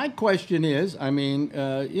 So my question is, I mean,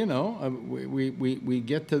 you know, we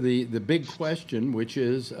get to the big question, which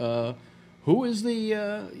is, who is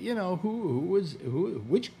the, you know,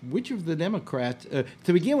 which of the Democrats,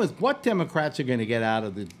 to begin with, what Democrats are going to get out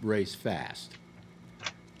of the race fast?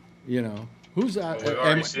 You know, who's out? Well, we've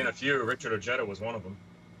already seen a few. Richard Ojeda was one of them.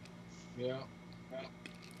 Yeah.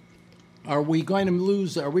 Are we going to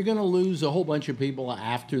lose? Are we going to lose a whole bunch of people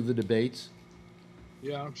after the debates?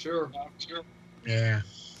 Yeah, I'm sure. Yeah.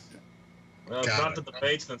 Well, it's not the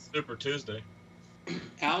debates, then Super Tuesday.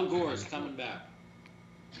 Al Gore's coming back.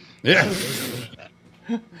 Yeah.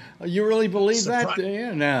 You really believe that?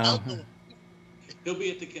 Yeah. Now He'll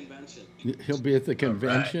be at the convention. he'll be at the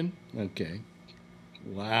convention. Right. Okay.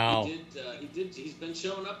 Wow. He's been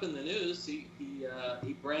showing up in the news. He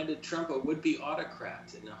branded Trump a would-be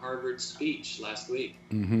autocrat in a Harvard speech last week.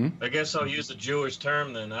 Mm-hmm. I guess I'll use a Jewish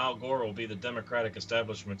term then. Al Gore will be the Democratic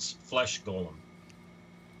establishment's flesh golem.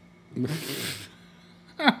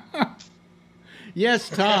 Yes,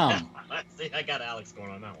 Tom. See, I got Alex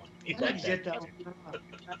going on that one.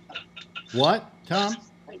 What, Tom?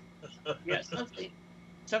 Yeah,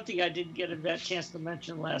 something I didn't get a chance to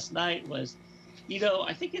mention last night was, you know,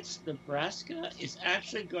 I think it's Nebraska is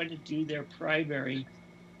actually going to do their primary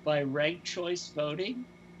by ranked choice voting.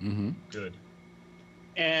 Mm-hmm. Good.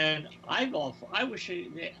 And I wish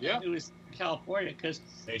it was California, because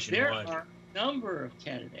there are a number of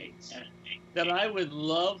candidates that I would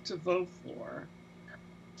love to vote for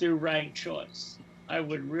through ranked choice. I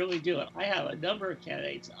would really do it. I have a number of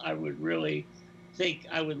candidates I would really think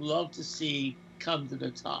I would love to see come to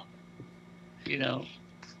the top, you know.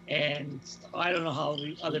 And I don't know how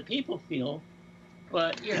the other people feel,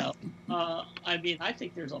 but, you know, I mean, I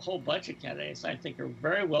think there's a whole bunch of candidates I think are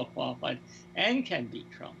very well qualified and can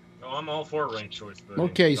beat Trump. No, I'm all for ranked choice voting.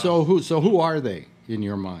 Okay, so who are they in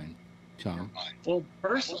your mind, Tom? Well,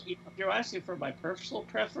 personally, if you're asking for my personal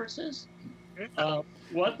preferences,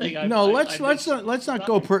 one thing let's not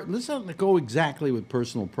go exactly with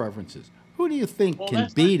personal preferences. Who do you think can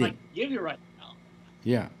beat him? Give you right now.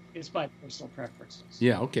 Yeah. It's my personal preferences.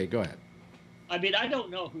 Yeah. Okay. Go ahead. I mean, I don't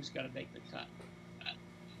know who's going to make the cut.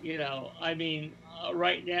 You know, I mean,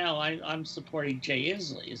 right now I'm supporting Jay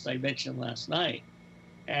Inslee, as I mentioned last night,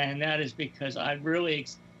 and that is because I'm really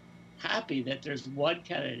happy that there's one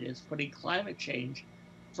candidate that's putting climate change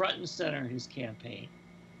front and center in his campaign.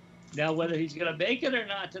 Now, whether he's going to make it or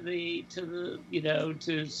not to the you know,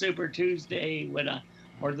 to Super Tuesday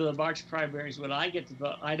or to the March primaries when I get to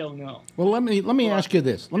vote, I don't know. Well, let me ask you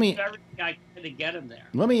this. Everything I can to get him there.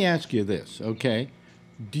 Let me ask you this, okay?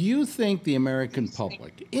 Do you think the American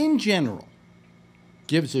public, in general,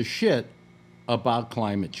 gives a shit about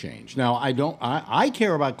climate change? Now, I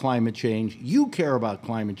care about climate change. You care about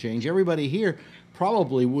climate change. Everybody here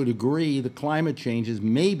probably would agree that climate change is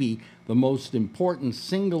maybe the most important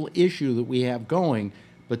single issue that we have going.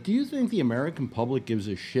 But do you think the American public gives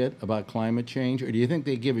a shit about climate change, or do you think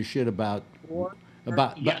they give a shit about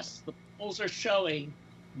Yes, the polls are showing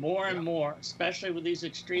more and more, especially with these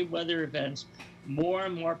extreme weather events, more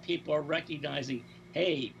and more people are recognizing,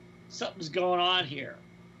 hey, something's going on here.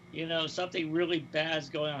 You know, something really bad's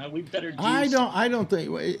going on. We better do something. I don't think.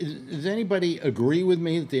 Does anybody agree with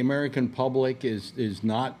me that the American public is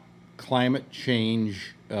not climate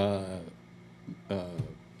change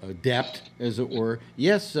adept, as it were.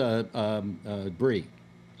 Yes, Bree.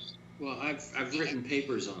 Well, I've written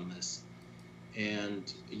papers on this,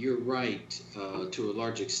 and you're right to a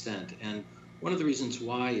large extent. And one of the reasons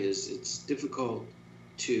why is it's difficult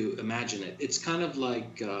to imagine it. It's kind of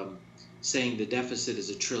like saying the deficit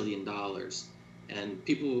is $1 trillion, and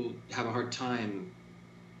people have a hard time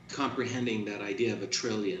comprehending that idea of a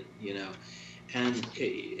trillion, you know.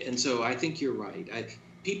 And so I think you're right.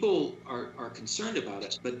 People are concerned about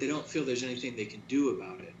it, but they don't feel there's anything they can do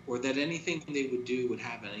about it, or that anything they would do would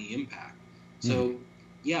have any impact. So,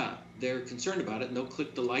 yeah, they're concerned about it, and they'll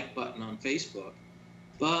click the like button on Facebook.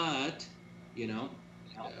 But, you know,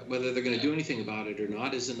 whether they're going to do anything about it or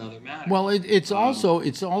not is another matter. Well, it's also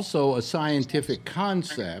a scientific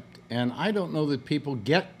concept, and I don't know that people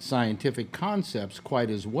get scientific concepts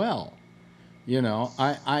quite as well. You know,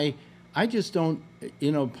 I just don't,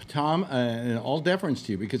 you know, Tom, and all deference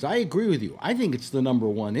to you, because I agree with you. I think it's the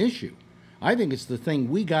 #1 issue. I think it's the thing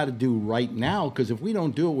we got to do right now, because if we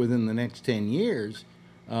don't do it within the next 10 years,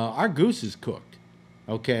 our goose is cooked.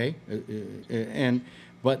 Okay?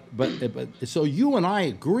 But so you and I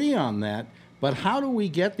agree on that, but how do we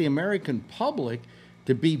get the American public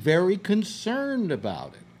to be very concerned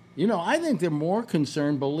about it? You know, I think they're more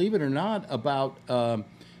concerned, believe it or not, about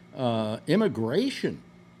immigration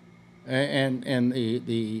and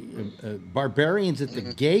the barbarians at the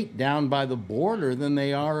gate down by the border than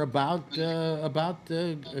they are about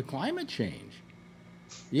climate change.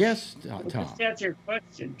 Yes, Tom. To answer your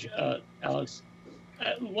question, Alex,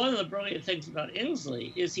 one of the brilliant things about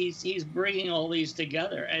Inslee is he's bringing all these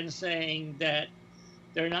together and saying that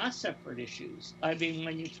they're not separate issues. I mean,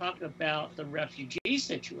 when you talk about the refugee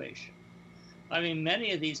situation, I mean,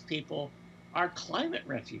 many of these people are climate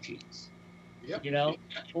refugees. Yep. You know,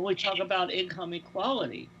 when we talk about income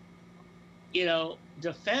equality, you know,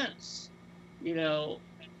 defense, you know,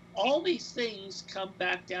 all these things come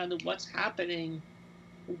back down to what's happening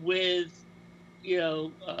with, you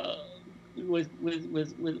know, with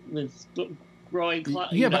growing.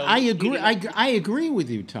 Yeah, but I agree. I agree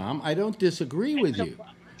with you, Tom. I don't disagree with you.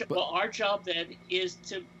 Well, our job then is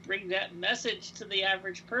to bring that message to the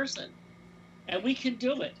average person, and we can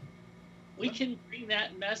do it. We can bring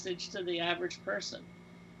that message to the average person.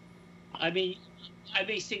 I mean, I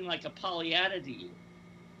may seem like a Pollyanna to you,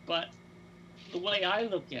 but the way I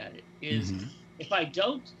look at it is, if I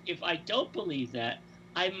don't believe that,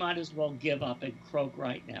 I might as well give up and croak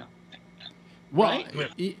right now. Well,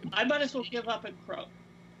 right? I might as well give up and croak.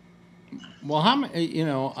 Well,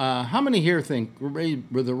 how many here think,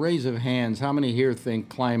 with a raise of hands, how many here think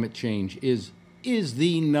climate change is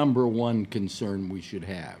the #1 concern we should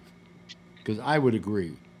have? Because I would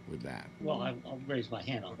agree with that. Well, I'll raise my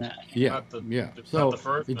hand on that. Yeah, So,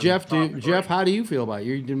 Jeff, how do you feel about it?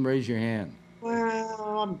 You didn't raise your hand.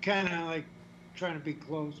 Well, I'm kind of like trying to be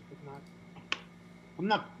close, but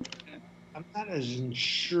not. I'm not as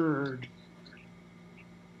insured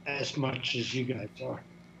as much as you guys are.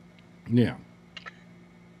 Yeah.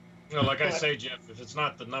 You know, like I say, Jeff, if it's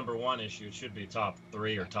not the #1 issue, it should be top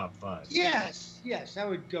 3 or top 5. Yes, I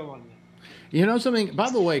would go on that. You know something?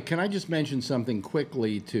 By the way, can I just mention something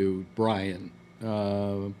quickly to Brian?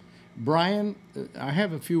 Brian, I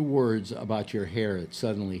have a few words about your hair that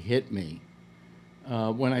suddenly hit me.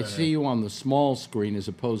 When I see you on the small screen as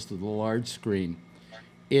opposed to the large screen,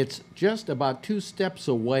 it's just about 2 steps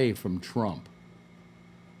away from Trump.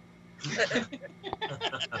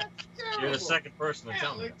 You're the second person to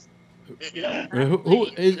tell me.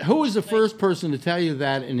 Who is the first person to tell you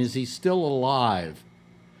that, and is he still alive?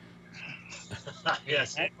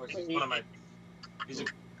 Yes, of course. He's one of my.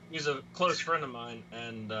 He's a close friend of mine,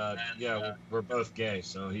 and yeah, we're both gay.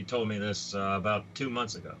 So he told me this about 2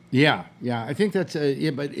 months ago. Yeah. I think that's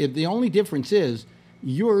but the only difference is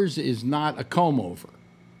yours is not a comb over.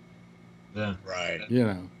 Yeah, right. You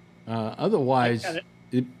know, otherwise,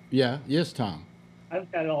 yes, Tom.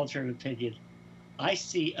 I've got an alternate opinion. I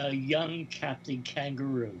see a young Captain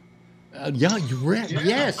Kangaroo.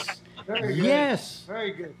 Yes. Very good. Yes.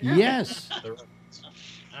 Very good. Yes.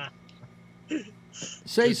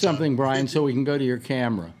 Say something, Brian, so we can go to your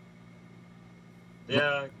camera.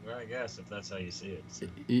 Yeah, I guess if that's how you see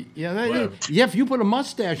it. Yeah, if you put a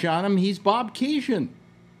mustache on him, he's Bob Keeshan.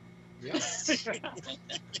 Yes.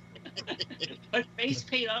 Put face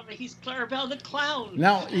paint on him, he's Clarabelle the Clown.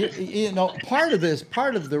 Now, you know, part of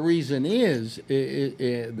the reason is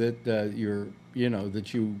that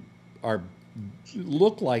you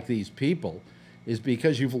look like these people is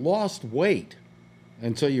because you've lost weight,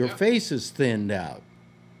 and so your face is thinned out.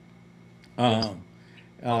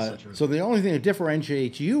 So the only thing that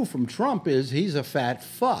differentiates you from Trump is he's a fat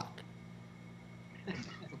fuck.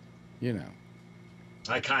 You know.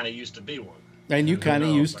 I kind of used to be one. And you kind of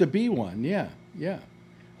used to be one, yeah, yeah.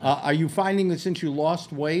 Are you finding that since you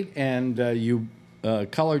lost weight and you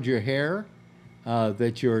colored your hair,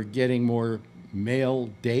 that you're getting more male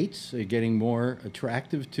dates? Are you getting more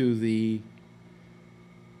attractive to the...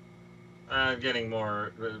 Getting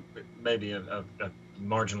more, maybe a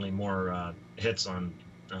marginally more hits on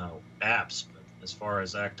apps. But as far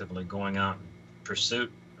as actively going out in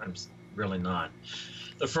pursuit, I'm really not.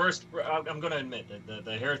 The first, I'm going to admit that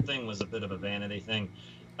the hair thing was a bit of a vanity thing,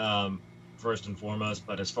 first and foremost.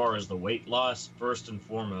 But as far as the weight loss, first and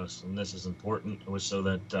foremost, and this is important, was so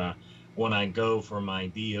that when I go for my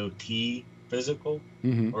DOT physical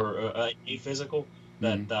or a physical,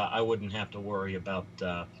 that I wouldn't have to worry about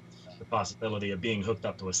the possibility of being hooked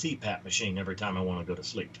up to a CPAP machine every time I want to go to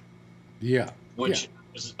sleep. Yeah. Which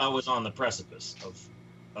I was on the precipice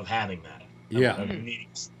of having that. Yeah.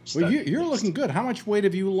 Well, you're looking good. How much weight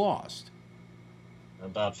have you lost?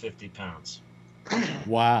 About 50 pounds.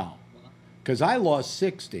 Wow. Because I lost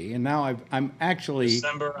 60, and now I'm actually...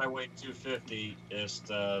 December, I weighed 250.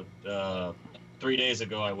 Just 3 days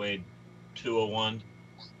ago, I weighed 201.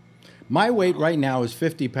 My weight right now is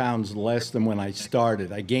 50 pounds less than when I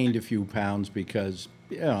started. I gained a few pounds because,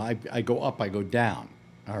 you know, I go up, I go down.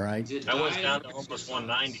 All right? I was down to almost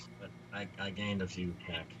 190, but I gained a few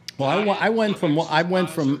back. Well, I went from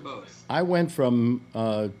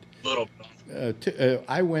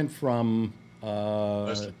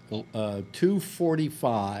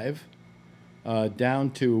 245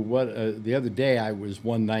 down to what the other day I was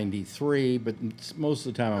 193, but most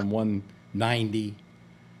of the time I'm 190.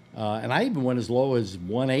 And I even went as low as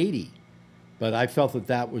 180, but I felt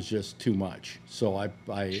that was just too much. So I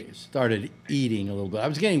started eating a little bit. I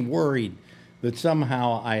was getting worried that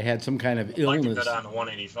somehow I had some kind of illness. I'd like to go down to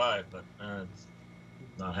 185, but it's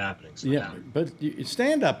not happening. So yeah, but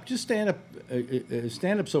stand up. Just stand up.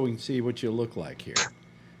 Stand up so we can see what you look like here.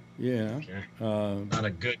 Yeah. Okay. Not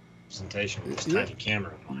a good presentation with this tiny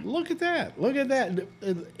camera. Look at that. Look at that.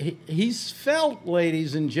 He's svelte,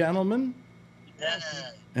 ladies and gentlemen.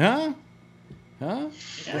 Huh? Huh?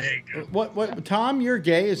 What? Tom, you're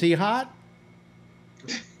gay. Is he hot?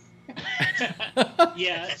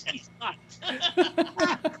 Yes, he's hot.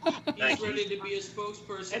 He's ready to be a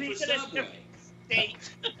spokesperson And for he's in a Subway.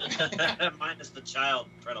 state. Minus the child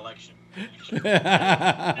predilection.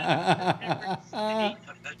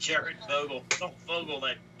 Jared Fogle. Don't Fogle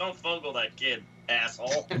that kid,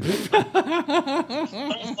 asshole. Don't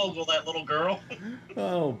Fogle that little girl.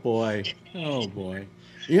 Oh boy. Oh boy.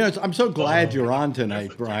 You know, I'm so glad you're on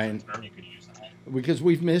tonight, Brian, because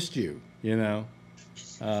we've missed you. You know,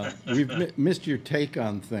 we've missed your take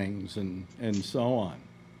on things and so on.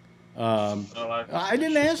 I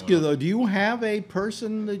didn't ask you though. Do you have a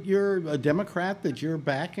person that you're a Democrat that you're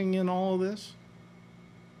backing in all of this?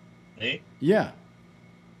 Me? Yeah.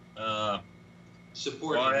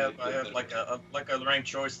 Supporting. Well, I have like a ranked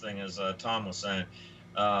choice thing, as Tom was saying.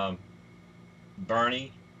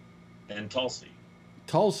 Bernie and Tulsi.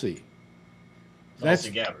 Tulsi.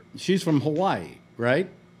 Tulsi Gabbard. She's from Hawaii, right?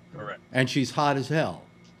 Correct. And she's hot as hell.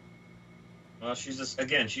 Well, she's the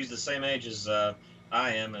same age as I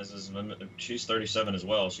am. She's 37 as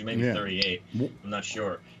well. She may be 38. I'm not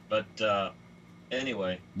sure. But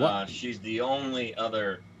anyway, she's the only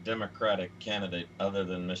other Democratic candidate other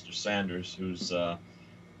than Mr. Sanders who's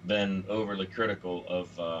been overly critical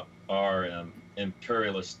of our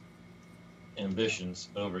imperialist ambitions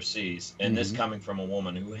overseas, and this coming from a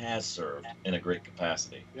woman who has served in a great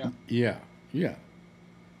capacity. Yeah.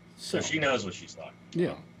 So she knows what she's talking about.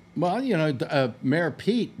 Yeah. Well, you know, Mayor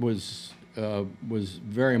Pete was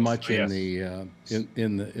very much in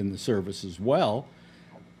the service as well,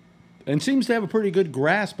 and seems to have a pretty good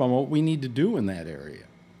grasp on what we need to do in that area.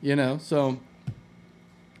 You know, so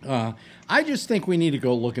I just think we need to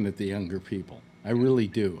go looking at the younger people. I really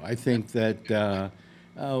do. I think that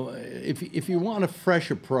if you want a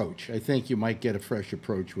fresh approach, I think you might get a fresh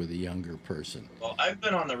approach with a younger person. Well, I've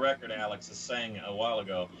been on the record, Alex, as saying a while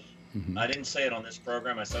ago, I didn't say it on this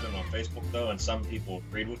program, I said it on Facebook, though, and some people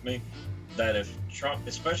agreed with me, that if Trump,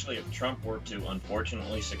 especially if Trump were to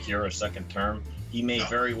unfortunately secure a second term, he may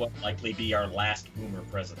very well likely be our last boomer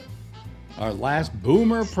president. Our last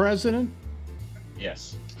boomer president?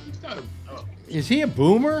 Yes. Is he a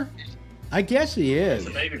boomer? I guess he is.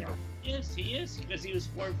 He's a baby boomer. Yes, he is, because he was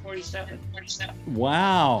born 47.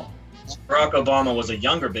 Wow. Barack Obama was a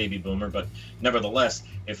younger baby boomer, but nevertheless,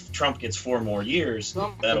 if Trump gets 4 more years,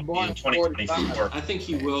 that'll be in 2024. I think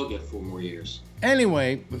he will get 4 more years.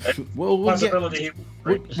 Anyway, we'll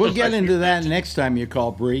get into that next time you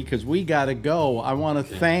call, Bree, because we got to go. I want to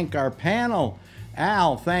thank our panel.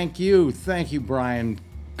 Al, thank you. Thank you, Brian.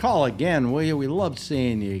 Call again, will you? We love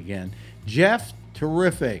seeing you again. Jeff,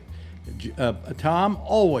 terrific. Tom,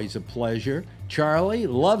 always a pleasure. Charlie,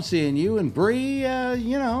 love seeing you. And Bree,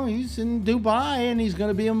 you know, he's in Dubai and he's going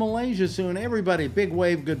to be in Malaysia soon. Everybody, big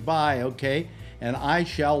wave goodbye, okay? And I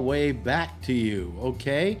shall wave back to you,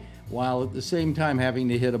 okay? While at the same time having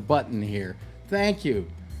to hit a button here. Thank you.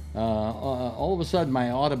 All of a sudden,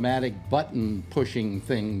 my automatic button pushing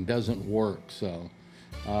thing doesn't work, so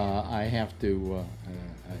I have to,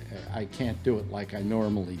 I can't do it like I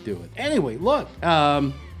normally do it. Anyway, look,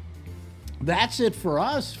 that's it for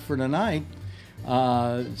us for tonight.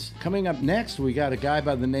 Coming up next, we got a guy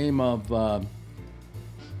by the name of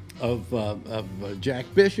Jack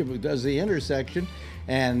Bishop, who does the intersection,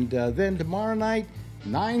 and then tomorrow night,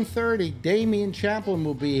 9:30, Damian Chaplin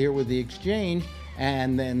will be here with the Exchange,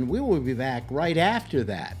 and then we will be back right after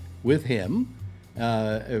that with him,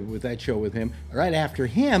 with that show with him. Right after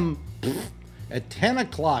him, at 10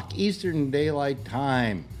 o'clock Eastern Daylight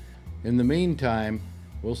Time. In the meantime,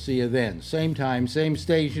 we'll see you then. Same time, same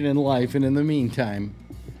station in life, and in the meantime,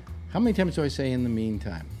 how many times do I say in the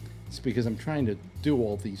meantime? It's because I'm trying to do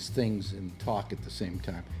all these things and talk at the same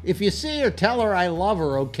time. If you see her, tell her I love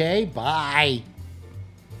her, okay? Bye.